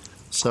think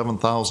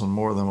 7,000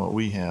 more than what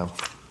we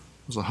have,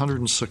 was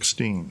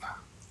 116.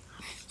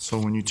 So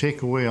when you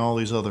take away all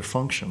these other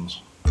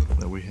functions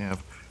that we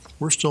have,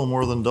 we're still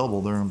more than double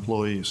their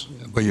employees.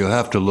 But you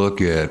have to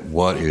look at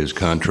what is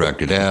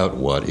contracted out,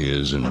 what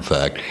is, in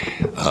fact,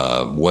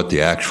 what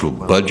the actual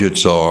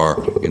budgets are,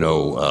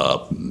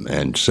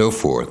 and so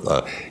forth.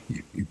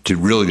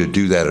 To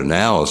do that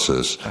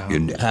analysis,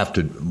 you have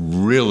to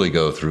really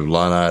go through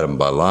line item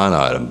by line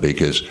item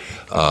because,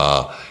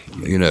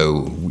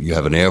 you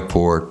have an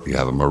airport, you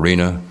have a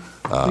marina.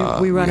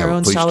 We run our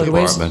own solid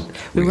waste.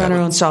 We run our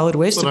own solid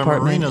waste But our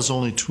department. marina is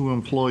only 2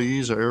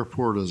 employees. Our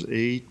airport is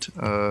 8.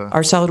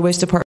 Our solid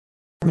waste department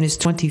is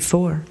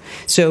 24.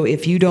 So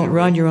if you don't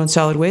run your own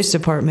solid waste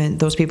department,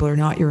 those people are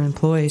not your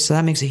employees. So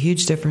that makes a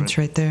huge difference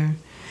right there.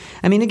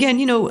 I mean, again,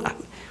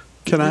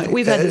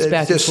 we've had this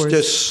back and forth.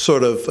 Just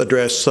sort of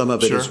address some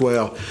of it as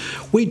well.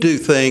 We do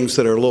things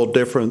that are a little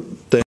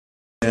different than,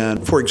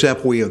 for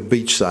example, we have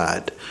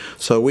beachside.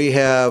 So we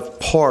have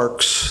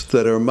parks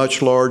that are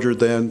much larger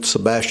than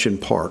Sebastian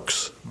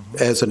parks,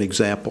 as an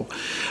example.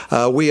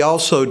 We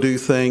also do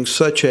things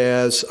such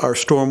as our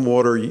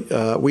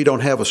stormwater. We don't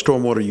have a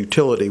stormwater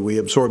utility. We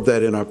absorb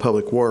that in our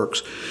public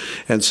works.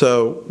 And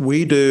so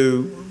we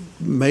do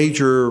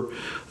major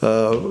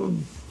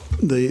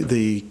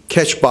the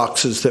catch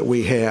boxes that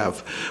we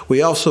have.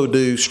 We also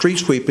do street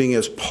sweeping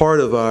as part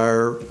of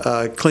our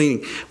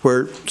cleaning,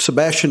 where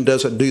Sebastian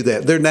doesn't do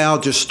that. They're now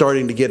just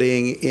starting to get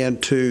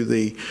into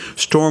the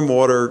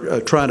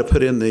stormwater, trying to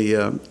put in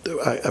the,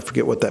 I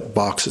forget what that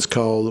box is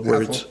called,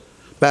 where it's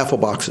baffle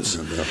boxes.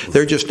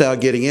 They're just now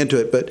getting into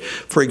it. But,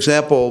 for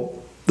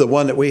example, the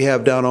one that we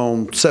have down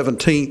on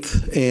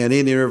 17th and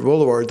Indian River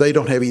Boulevard, they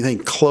don't have anything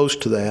close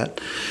to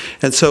that.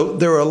 And so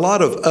there are a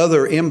lot of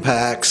other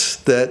impacts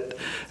that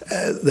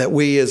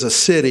we as a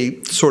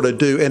city sort of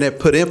do and have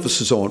put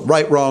emphasis on,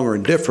 right, wrong, or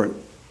indifferent.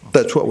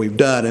 That's what we've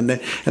done, and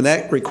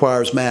that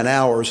requires man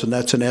hours, and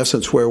that's in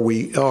essence where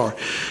we are.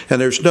 And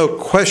there's no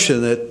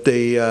question that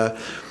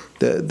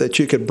that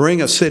you could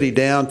bring a city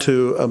down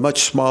to a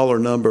much smaller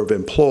number of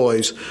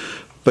employees,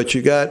 but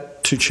you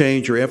got to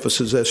change your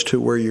emphasis as to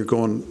where you're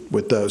going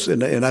with those.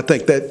 And I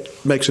think that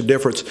makes a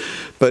difference.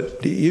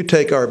 But you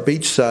take our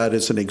beach side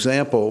as an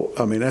example.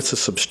 I mean, that's a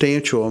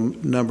substantial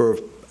number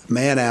of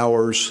man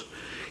hours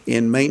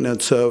in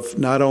maintenance of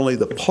not only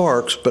the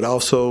parks, but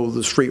also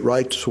the street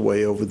rights of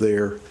way over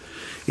there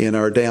in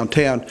our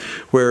downtown,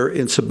 where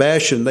in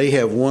Sebastian they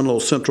have one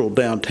little central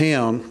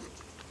downtown.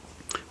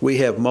 We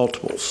have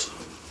multiples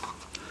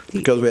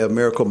because we have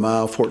Miracle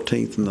Mile,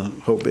 14th, and the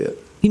whole bit.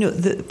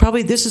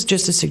 Probably this is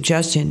just a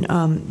suggestion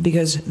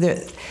because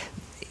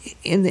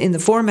in the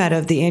format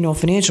of the annual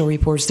financial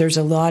reports, there's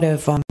a lot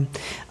of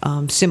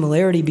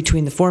similarity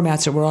between the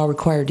formats that we're all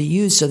required to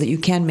use so that you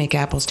can make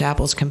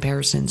apples-to-apples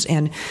comparisons.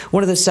 And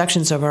one of the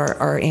sections of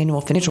our annual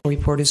financial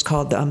report is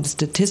called the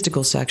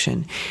statistical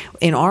section.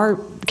 In our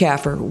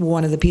CAFR,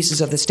 one of the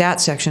pieces of the stats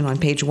section on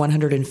page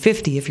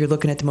 150, if you're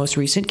looking at the most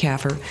recent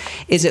CAFR,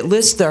 is it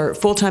lists our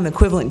full-time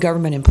equivalent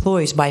government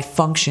employees by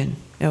function.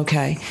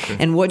 Okay.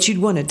 And what you'd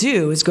want to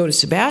do is go to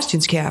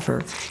Sebastian's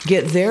CAFR,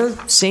 get their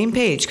same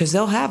page, because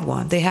they'll have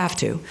one. They have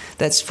to.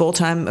 That's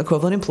full-time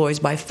equivalent employees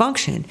by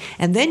function.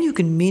 And then you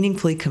can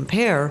meaningfully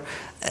compare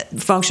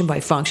function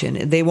by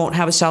function. They won't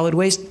have a solid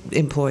waste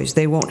employees.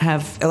 They won't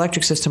have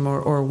electric system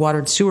or water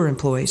and sewer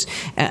employees.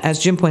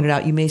 As Jim pointed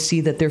out, you may see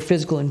that their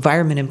physical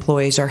environment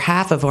employees are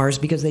half of ours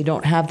because they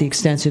don't have the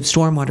extensive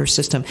stormwater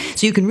system.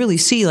 So you can really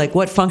see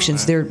what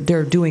functions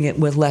they're doing it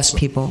with less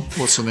people.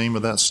 What's the name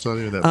of that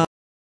study?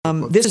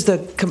 This is the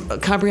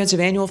comprehensive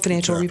annual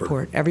financial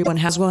report. Everyone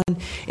has one.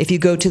 If you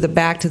go to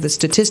the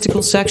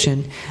statistical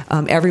section,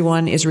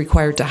 everyone is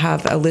required to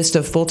have a list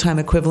of full-time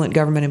equivalent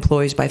government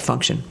employees by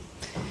function,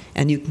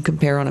 and you can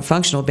compare on a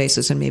functional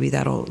basis, and maybe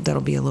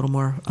that'll be a little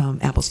more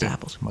apples to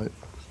apples.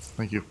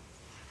 Thank you.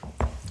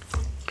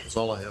 That's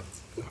all I have.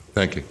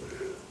 Thank you.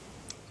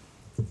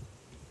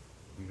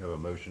 We have a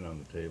motion on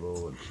the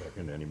table and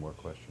second. Any more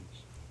questions?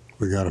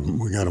 We got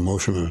a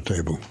motion on the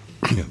table.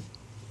 Yeah.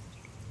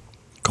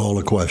 Call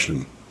the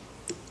question.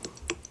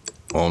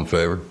 All in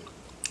favor?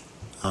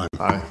 Aye.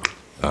 Aye.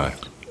 Aye.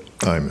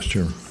 Aye,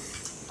 Mr.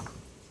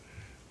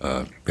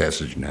 Chairman.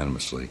 Passes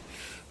unanimously.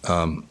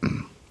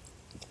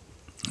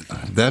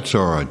 That's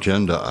our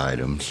agenda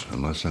items,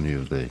 unless any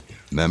of the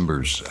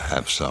members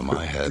have some.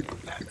 I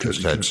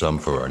had some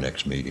for our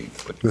next meeting.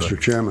 Mr.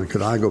 Chairman,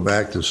 could I go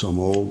back to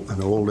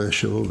an old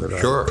issue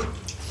Sure.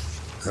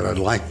 that I'd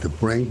like to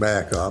bring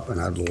back up, and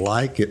I'd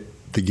like it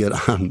to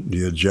get on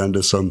the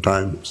agenda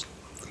sometimes?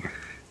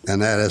 And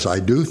that is,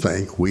 I do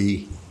think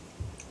we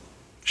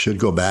should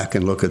go back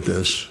and look at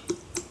this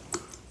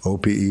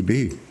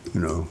OPEB,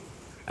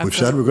 We've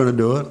said we're going to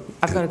do it.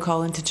 I've got to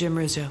call into Jim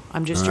Rizzo.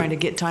 I'm just trying to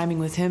get timing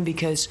with him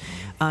because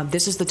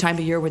this is the time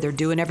of year where they're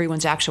doing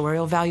everyone's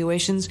actuarial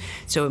valuations,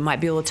 so it might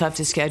be a little tough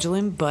to schedule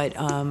him, but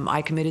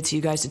I committed to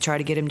you guys to try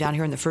to get him down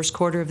here in the first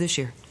quarter of this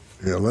year.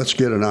 Yeah, let's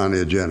get it on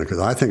the agenda because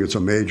I think it's a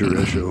major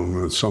issue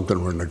and it's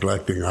something we're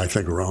neglecting, I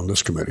think, around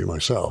this committee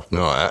myself.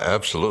 No,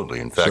 absolutely.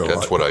 In fact,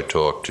 that's what I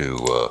talked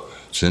to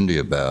Cindy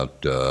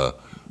about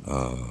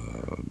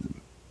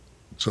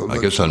So I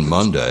guess on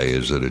Monday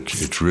is that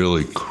it's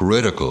really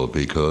critical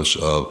because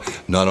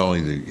of not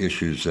only the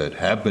issues that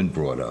have been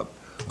brought up,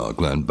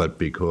 Glenn, but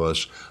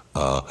because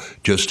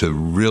just to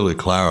really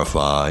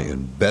clarify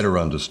and better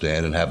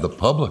understand and have the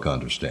public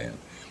understand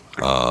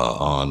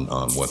on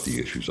what the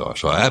issues are.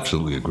 So I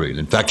absolutely agree.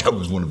 In fact, that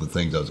was one of the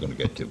things I was going to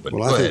get to. But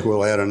well, I think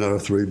we'll add another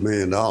 $3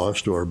 million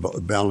to our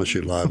balance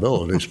sheet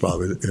liabilities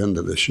probably at the end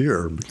of this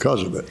year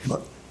because of it.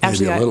 But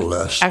maybe a little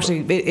less. Actually,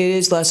 it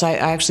is less. I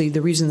actually,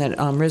 the reason that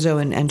Rizzo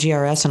and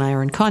GRS and I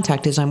are in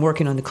contact is I'm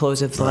working on the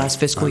close of the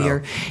last fiscal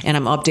year, and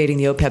I'm updating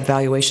the OPEB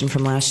valuation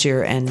from last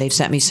year, and they've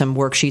sent me some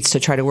worksheets to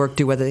try to work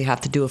through whether they have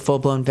to do a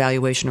full-blown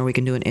valuation or we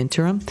can do an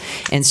interim.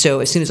 And so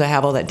as soon as I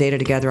have all that data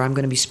together, I'm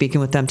going to be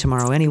speaking with them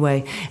tomorrow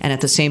anyway, and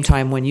at the same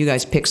time, when you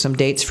guys pick some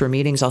dates for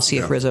meetings, I'll see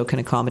if Rizzo can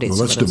accommodate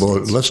some of those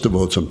dates. Let's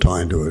devote some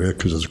time to it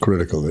because it's a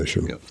critical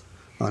issue. Yep.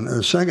 And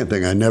the second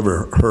thing I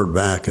never heard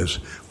back is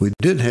we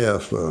did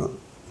have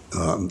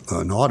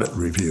an audit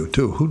review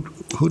too.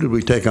 Who did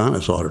we take on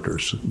as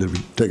auditors? Did we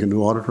take a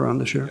new auditor on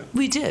this year?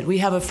 We did. We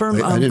have a firm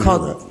called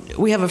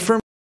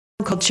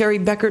Cherry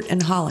Beckert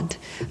and Holland,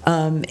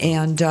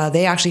 and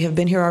they actually have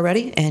been here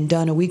already and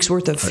done a week's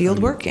worth of field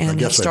work and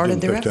have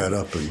started their effort. That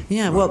up.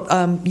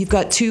 You've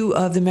got two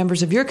of the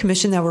members of your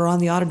commission that were on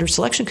the auditor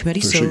selection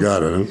committee, so she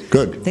got it. Huh?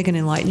 Good. They can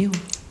enlighten you.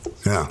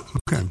 Yeah.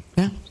 Okay.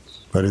 Yeah.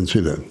 I didn't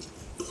see that.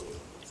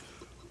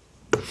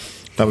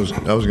 I was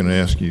going to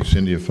ask you,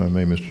 Cindy, if I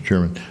may, Mr.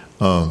 Chairman,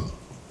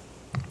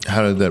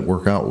 how did that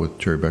work out with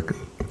Cherry Beckert?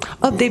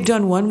 They've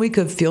done 1 week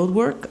of field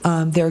work.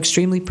 They're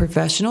extremely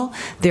professional.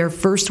 Their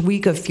first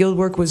week of field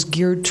work was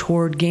geared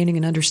toward gaining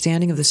an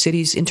understanding of the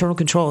city's internal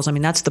controls. I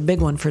mean, that's the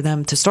big one for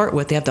them to start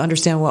with. They have to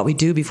understand what we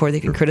do before they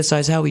can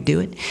criticize how we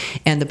do it.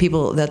 And the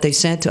people that they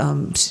sent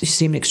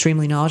seemed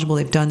extremely knowledgeable.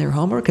 They've done their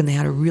homework, and they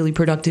had a really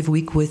productive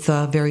week with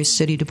various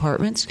city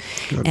departments.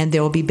 Good. And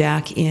they'll be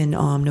back in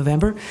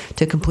November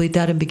to complete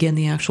that and begin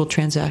the actual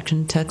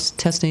transaction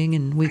testing.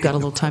 And we've got a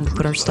little time to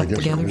put our stuff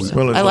together. So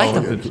well, I like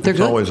them. They're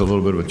good. Always a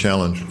little bit of a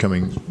challenge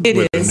coming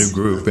with a new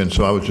group, and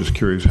so I was just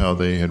curious how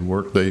they had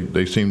worked.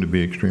 They seem to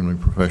be extremely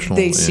professional.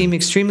 They seem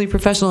extremely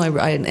professional,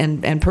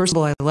 and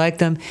personal. I like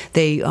them.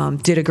 They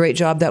did a great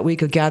job that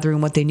week of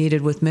gathering what they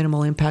needed with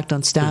minimal impact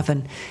on staff,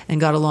 and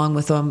got along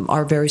with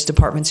our various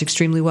departments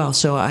extremely well.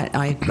 So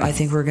I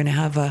think we're going to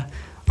have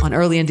on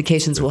early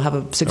indications we'll have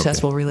a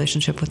successful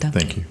relationship with them.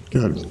 Thank you.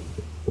 Good.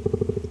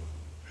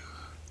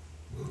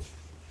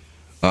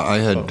 I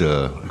had.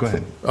 Go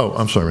ahead. Oh,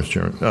 I'm sorry,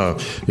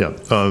 Mr.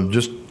 Chairman.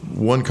 Just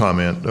one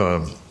comment.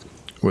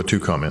 Well, two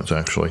comments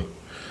actually.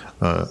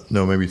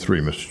 No, maybe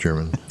three, Mr.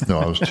 Chairman. No,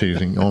 I was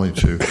teasing. Only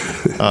two.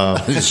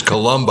 It's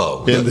Columbo.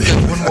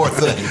 One more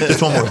thing.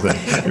 Just one more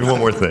thing. One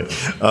more thing.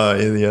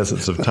 In the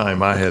essence of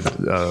time, I had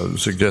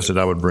suggested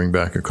I would bring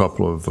back a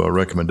couple of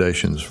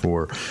recommendations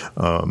for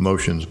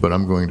motions, but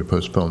I'm going to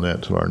postpone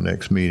that to our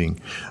next meeting.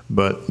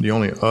 But the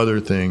only other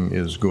thing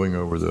is going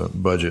over the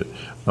budget.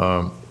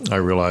 I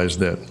realize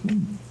that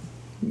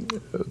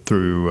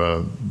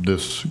through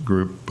this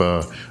group,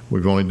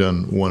 we've only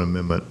done one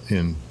amendment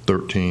in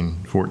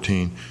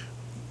 13-14.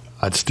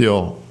 I'd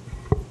still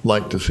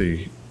like to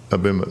see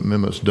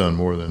amendments done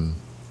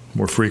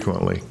more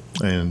frequently,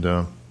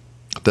 and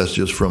that's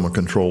just from a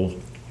control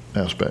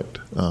aspect.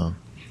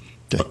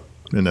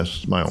 And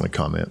that's my only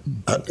comment.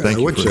 Thank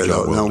you. I would say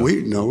though,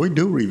 we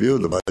do review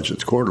the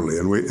budgets quarterly,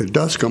 and it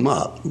does come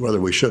up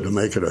whether we should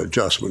make an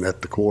adjustment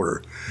at the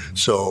quarter.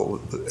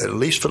 So at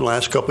least for the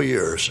last couple of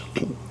years,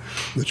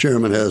 the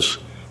chairman has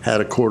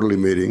had a quarterly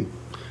meeting,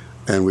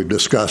 and we've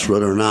discussed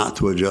whether or not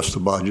to adjust the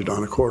budget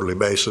on a quarterly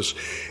basis.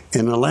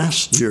 In the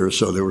last year or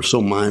so, they were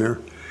so minor,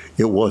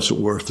 it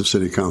wasn't worth the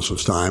city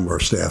council's time or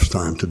staff's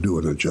time to do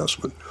an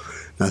adjustment.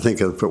 And I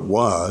think if it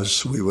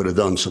was, we would have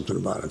done something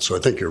about it. So I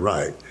think you're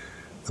right.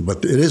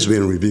 But it is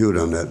being reviewed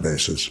on that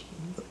basis,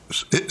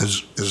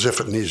 as if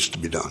it needs to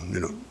be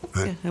done,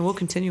 Right? Yeah, and we'll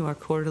continue our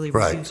quarterly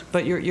Right. reviews.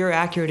 But you're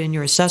accurate in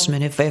your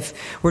assessment. If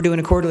we're doing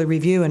a quarterly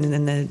review and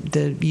then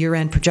the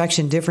year-end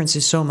projection difference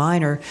is so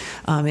minor,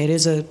 it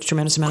is a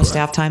tremendous amount of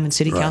staff time and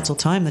city council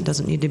time that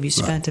doesn't need to be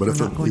spent if we're not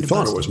going to But if we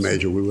thought bust it was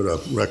major, we would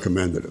have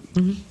recommended it.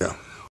 Mm-hmm. Yeah.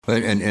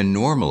 And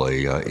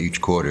normally,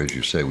 each quarter, as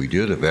you say, we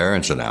do the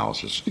variance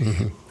analysis.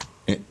 Mm-hmm.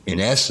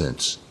 In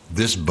essence,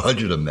 this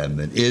budget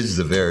amendment is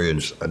the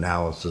variance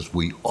analysis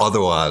we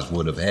otherwise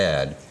would have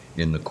had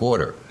in the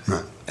quarter.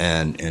 Right.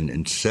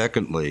 And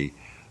secondly,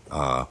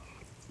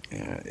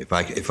 if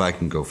I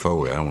can go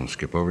forward, I don't want to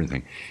skip over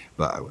anything,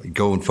 but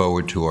going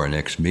forward to our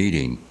next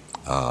meeting,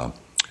 the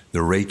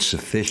rate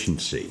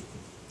sufficiency,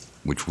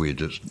 which we had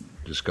just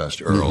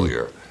discussed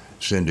earlier.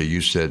 Mm-hmm. Cindy,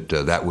 you said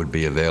that would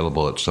be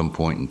available at some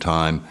point in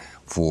time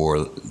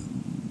for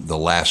the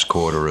last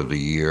quarter of the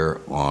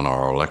year on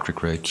our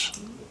electric rates.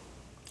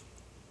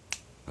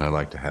 I'd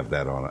like to have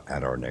that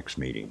at our next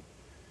meeting.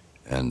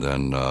 And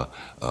then,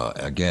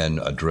 again,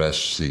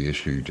 address the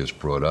issue you just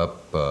brought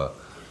up,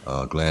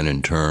 Glenn,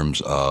 in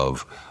terms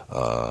of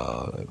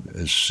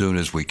as soon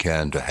as we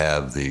can to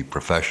have the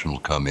professional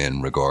come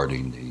in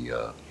regarding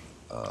the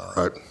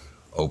Right.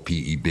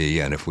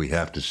 OPEB, and if we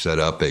have to set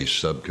up a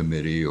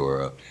subcommittee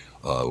or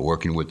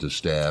working with the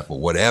staff or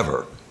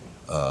whatever,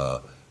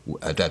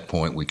 at that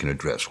point we can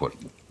address what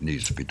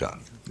needs to be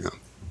done. Yeah.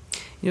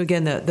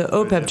 Again, the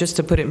OPEB, just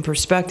to put it in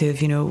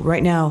perspective,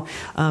 right now,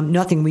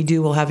 nothing we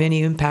do will have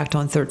any impact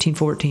on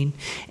 13-14.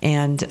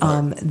 And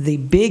the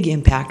big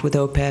impact with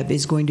OPEB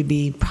is going to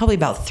be probably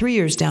about 3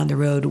 years down the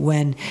road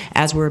when,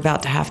 as we're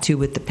about to have to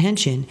with the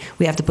pension,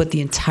 we have to put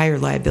the entire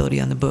liability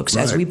on the books.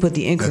 Right. As we put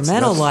the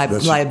incremental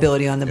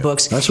liability on the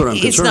books, that's what I'm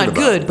concerned it's not about.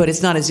 Good, but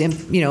it's not as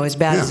as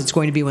bad as it's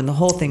going to be when the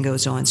whole thing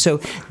goes on. So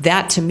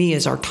that, to me,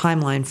 is our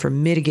timeline for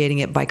mitigating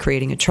it by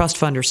creating a trust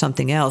fund or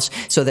something else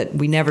so that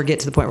we never get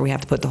to the point where we have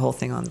to put the whole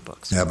thing on the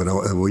books. Yeah,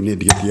 but we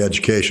need to get the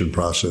education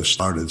process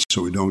started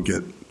so we don't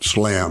get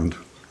slammed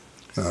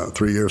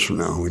 3 years from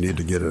now. We need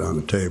to get it on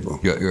the table.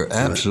 You're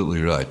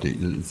absolutely right.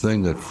 The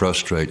thing that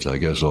frustrates, I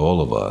guess, all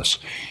of us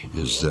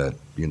is that,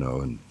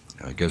 and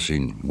I guess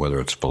whether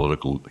it's a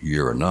political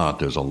year or not,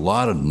 there's a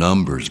lot of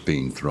numbers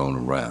being thrown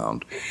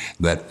around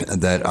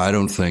that I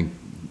don't think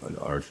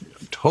are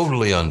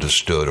totally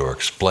understood or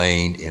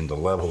explained in the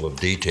level of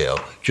detail,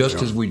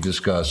 just as we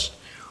discussed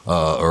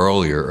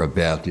earlier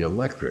about the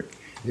electric.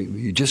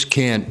 You just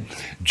can't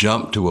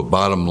jump to a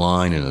bottom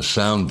line in a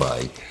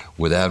soundbite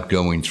without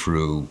going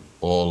through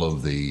all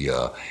of the.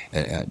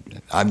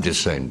 I'm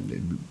just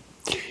saying,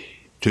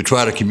 to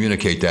try to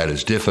communicate that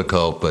is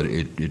difficult, but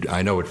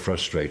I know it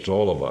frustrates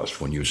all of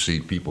us when you see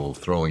people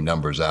throwing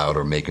numbers out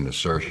or making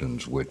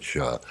assertions which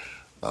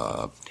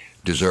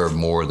deserve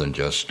more than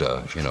just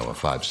a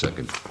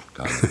 5-second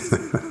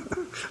comment.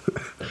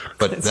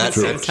 But that's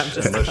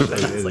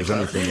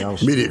anything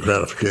else. Immediate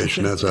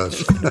gratification. That's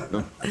us. That's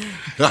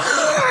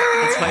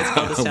why it's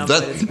called the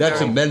soundbite.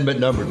 That's amendment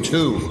number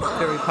 2.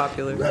 Very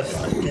popular. I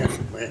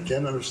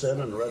can't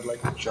understand on the red light.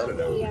 Shut it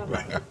down.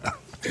 Yeah.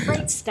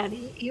 Great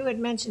study. You had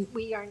mentioned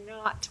we are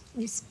not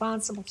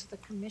responsible to the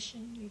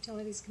commission,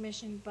 Utilities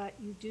Commission, but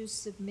you do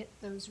submit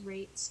those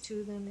rates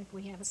to them if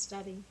we have a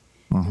study.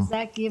 Does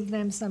that give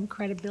them some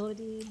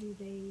credibility? Do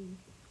they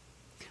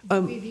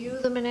review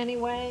them in any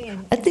way?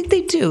 I think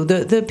they do.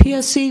 The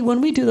PSC, when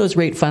we do those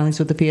rate filings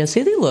with the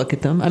PSC, they look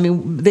at them. I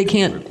mean, they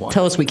can't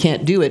tell us we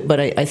can't do it,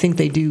 but I think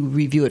they do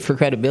review it for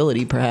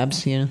credibility,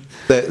 perhaps.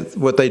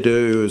 What they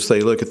do is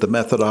they look at the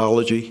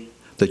methodology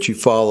that you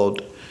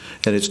followed,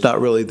 and it's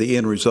not really the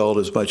end result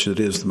as much as it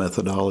is the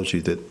methodology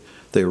that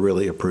they're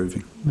really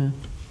approving. Yeah.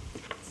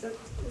 So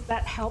is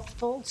that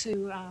helpful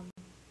to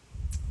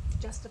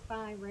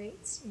justify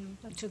rates,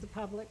 to the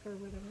public or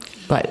whatever?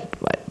 But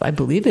I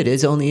believe it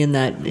is, only in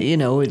that,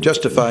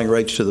 justifying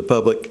rates to the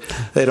public,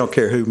 they don't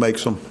care who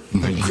makes them.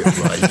 Right.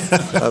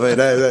 I mean,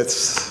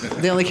 that's.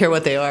 They only care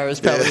what they are. Is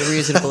probably a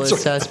reasonable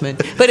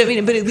assessment. But at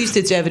least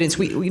it's evidence.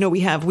 We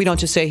don't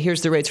just say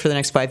here's the rates for the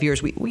next 5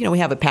 years. We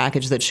have a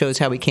package that shows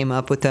how we came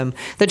up with them.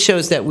 That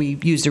shows that we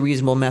used a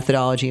reasonable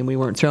methodology and we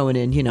weren't throwing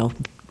in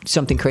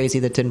something crazy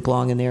that didn't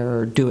belong in there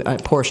or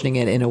portioning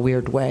it in a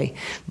weird way.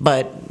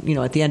 But,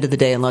 at the end of the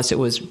day, unless it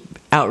was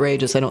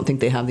outrageous, I don't think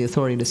they have the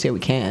authority to say we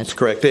can't. That's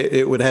correct.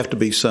 It would have to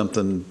be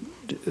something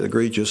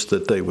egregious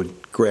that they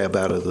would grab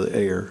out of the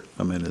air.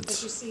 I mean, But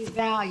you see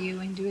value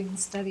in doing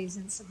studies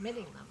and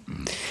submitting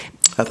them.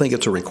 I think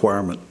it's a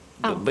requirement.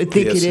 I think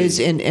it is,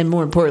 and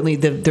more importantly,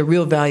 the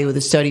real value of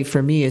the study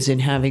for me is in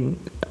having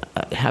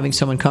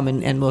someone come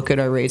and look at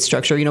our rate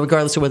structure.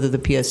 Regardless of whether the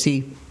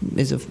PSC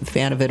is a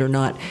fan of it or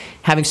not,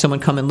 having someone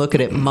come and look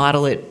at it,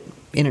 model it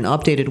in an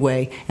updated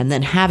way, and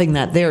then having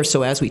that there,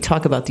 so as we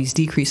talk about these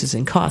decreases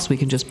in costs, we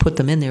can just put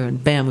them in there,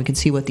 and bam, we can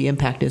see what the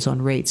impact is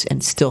on rates,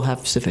 and still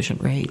have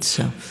sufficient rates.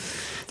 So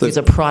it's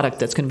a product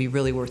that's going to be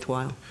really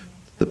worthwhile.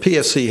 The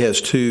PSC has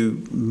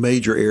 2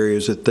 major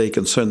areas that they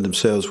concern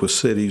themselves with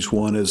cities.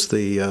 One is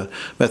the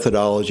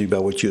methodology by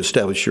which you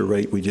establish your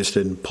rate. We just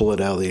didn't pull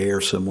it out of the air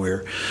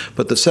somewhere.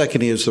 But the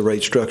second is the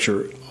rate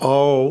structure.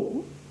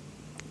 All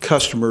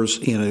customers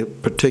in a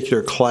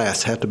particular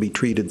class have to be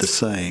treated the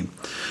same.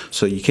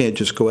 So you can't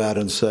just go out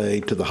and say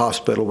to the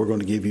hospital, we're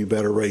going to give you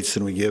better rates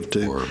than we give to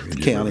the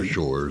county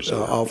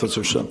office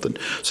or something.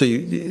 So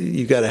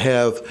you got to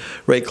have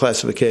rate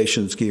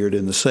classifications geared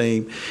in the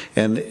same.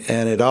 And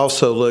it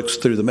also looks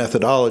through the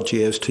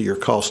methodology as to your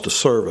cost of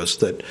service,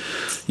 that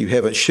you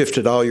haven't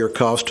shifted all your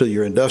costs to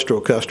your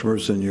industrial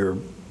customers and your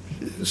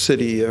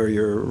city or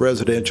your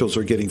residentials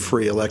are getting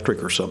free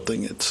electric or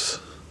something.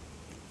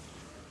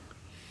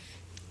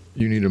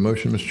 You need a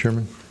motion, Mr.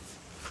 Chairman?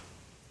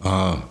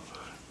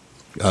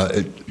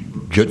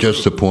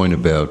 Just the point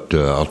about,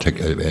 I'll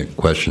take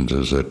questions,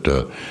 is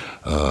that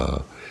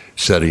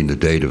setting the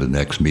date of the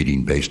next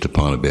meeting based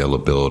upon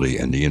availability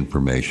and the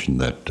information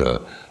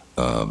that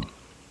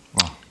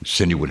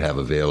Cindy would have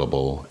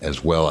available,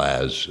 as well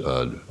as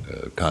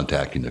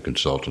contacting the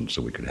consultant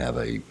so we could have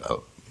a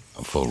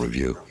full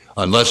review,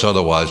 unless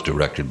otherwise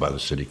directed by the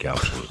city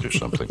council or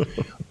something.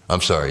 I'm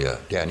sorry,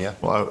 Danielle?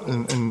 Well,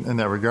 in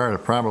that regard,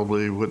 it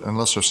probably would,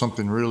 unless there's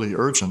something really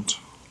urgent,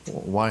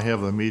 why have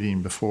the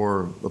meeting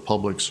before the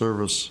Public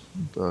Service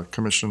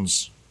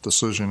Commission's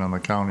decision on the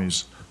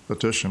county's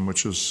petition,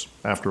 which is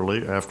after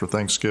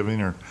Thanksgiving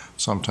or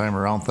sometime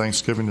around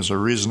Thanksgiving. Is there a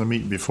reason to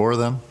meet before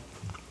then?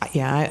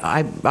 Yeah,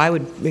 I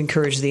would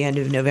encourage the end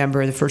of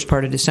November, the first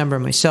part of December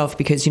myself,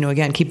 because,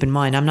 again, keep in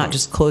mind, I'm not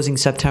just closing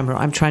September.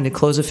 I'm trying to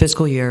close a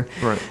fiscal year,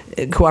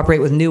 cooperate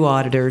with new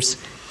auditors.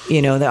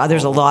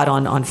 There's a lot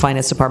on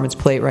finance department's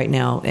plate right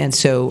now, and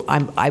so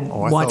I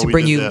want to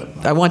bring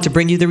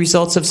you the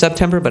results of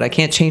September, but I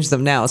can't change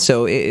them now.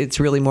 So it's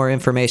really more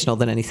informational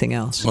than anything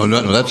else. Well,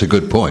 no, that's a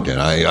good point, and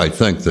I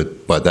think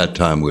that by that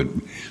time we'd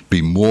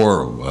be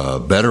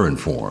better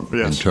informed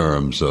in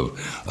terms of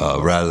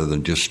rather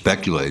than just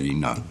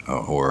speculating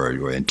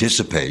or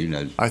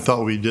anticipating. I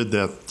thought we did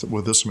that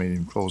with this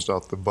meeting, closed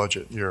out the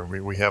budget year.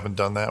 We haven't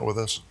done that with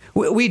this?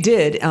 We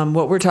did.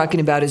 What we're talking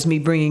about is me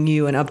bringing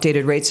you an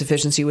updated rate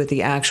sufficiency with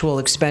the actual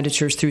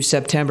expenditures through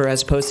September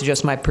as opposed to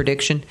just my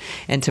prediction,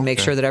 and to make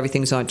sure that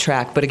everything's on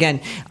track. But again,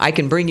 I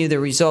can bring you the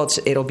results.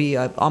 It'll be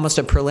almost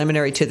a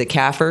preliminary to the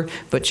CAFR,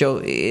 but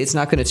it's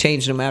not going to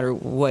change no matter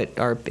what.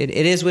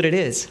 It is what it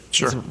is.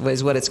 Sure.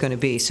 Is what it's going to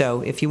be.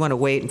 So if you want to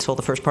wait until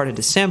the first part of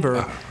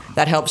December,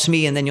 that helps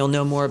me, and then you'll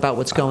know more about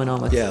what's going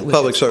on with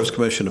Public Service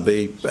Commission will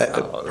be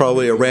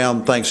probably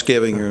around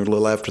Thanksgiving or a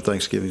little after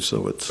Thanksgiving,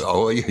 so it's...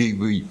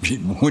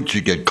 Once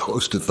you get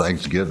close to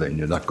Thanksgiving,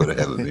 you're not going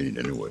to have a meeting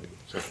anyway.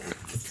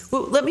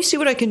 Well, let me see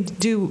what I can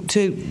do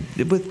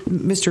with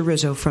Mr.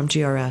 Rizzo from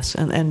GRS,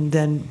 and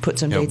then put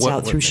some dates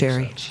out through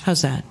Sherry. Sense.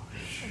 How's that?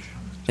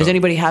 Does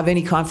anybody have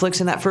any conflicts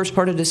in that first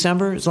part of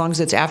December, as long as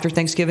it's after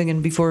Thanksgiving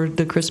and before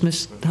the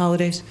Christmas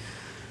holidays?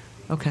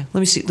 Okay, let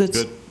me see.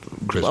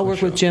 I'll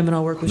work with Jim and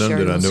I'll work with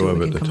Sherry. None that I know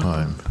of at the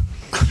time.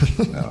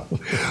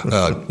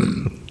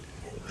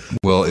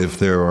 Well, if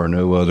there are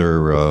no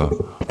other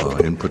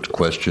input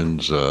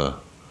questions, have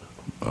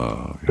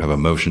a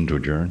motion to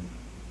adjourn?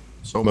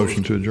 So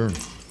Motion to adjourn.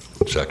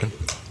 Second?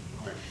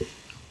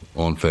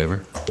 All in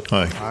favor?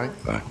 Aye.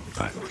 Aye.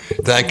 Aye.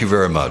 Thank you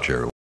very much,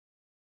 everyone.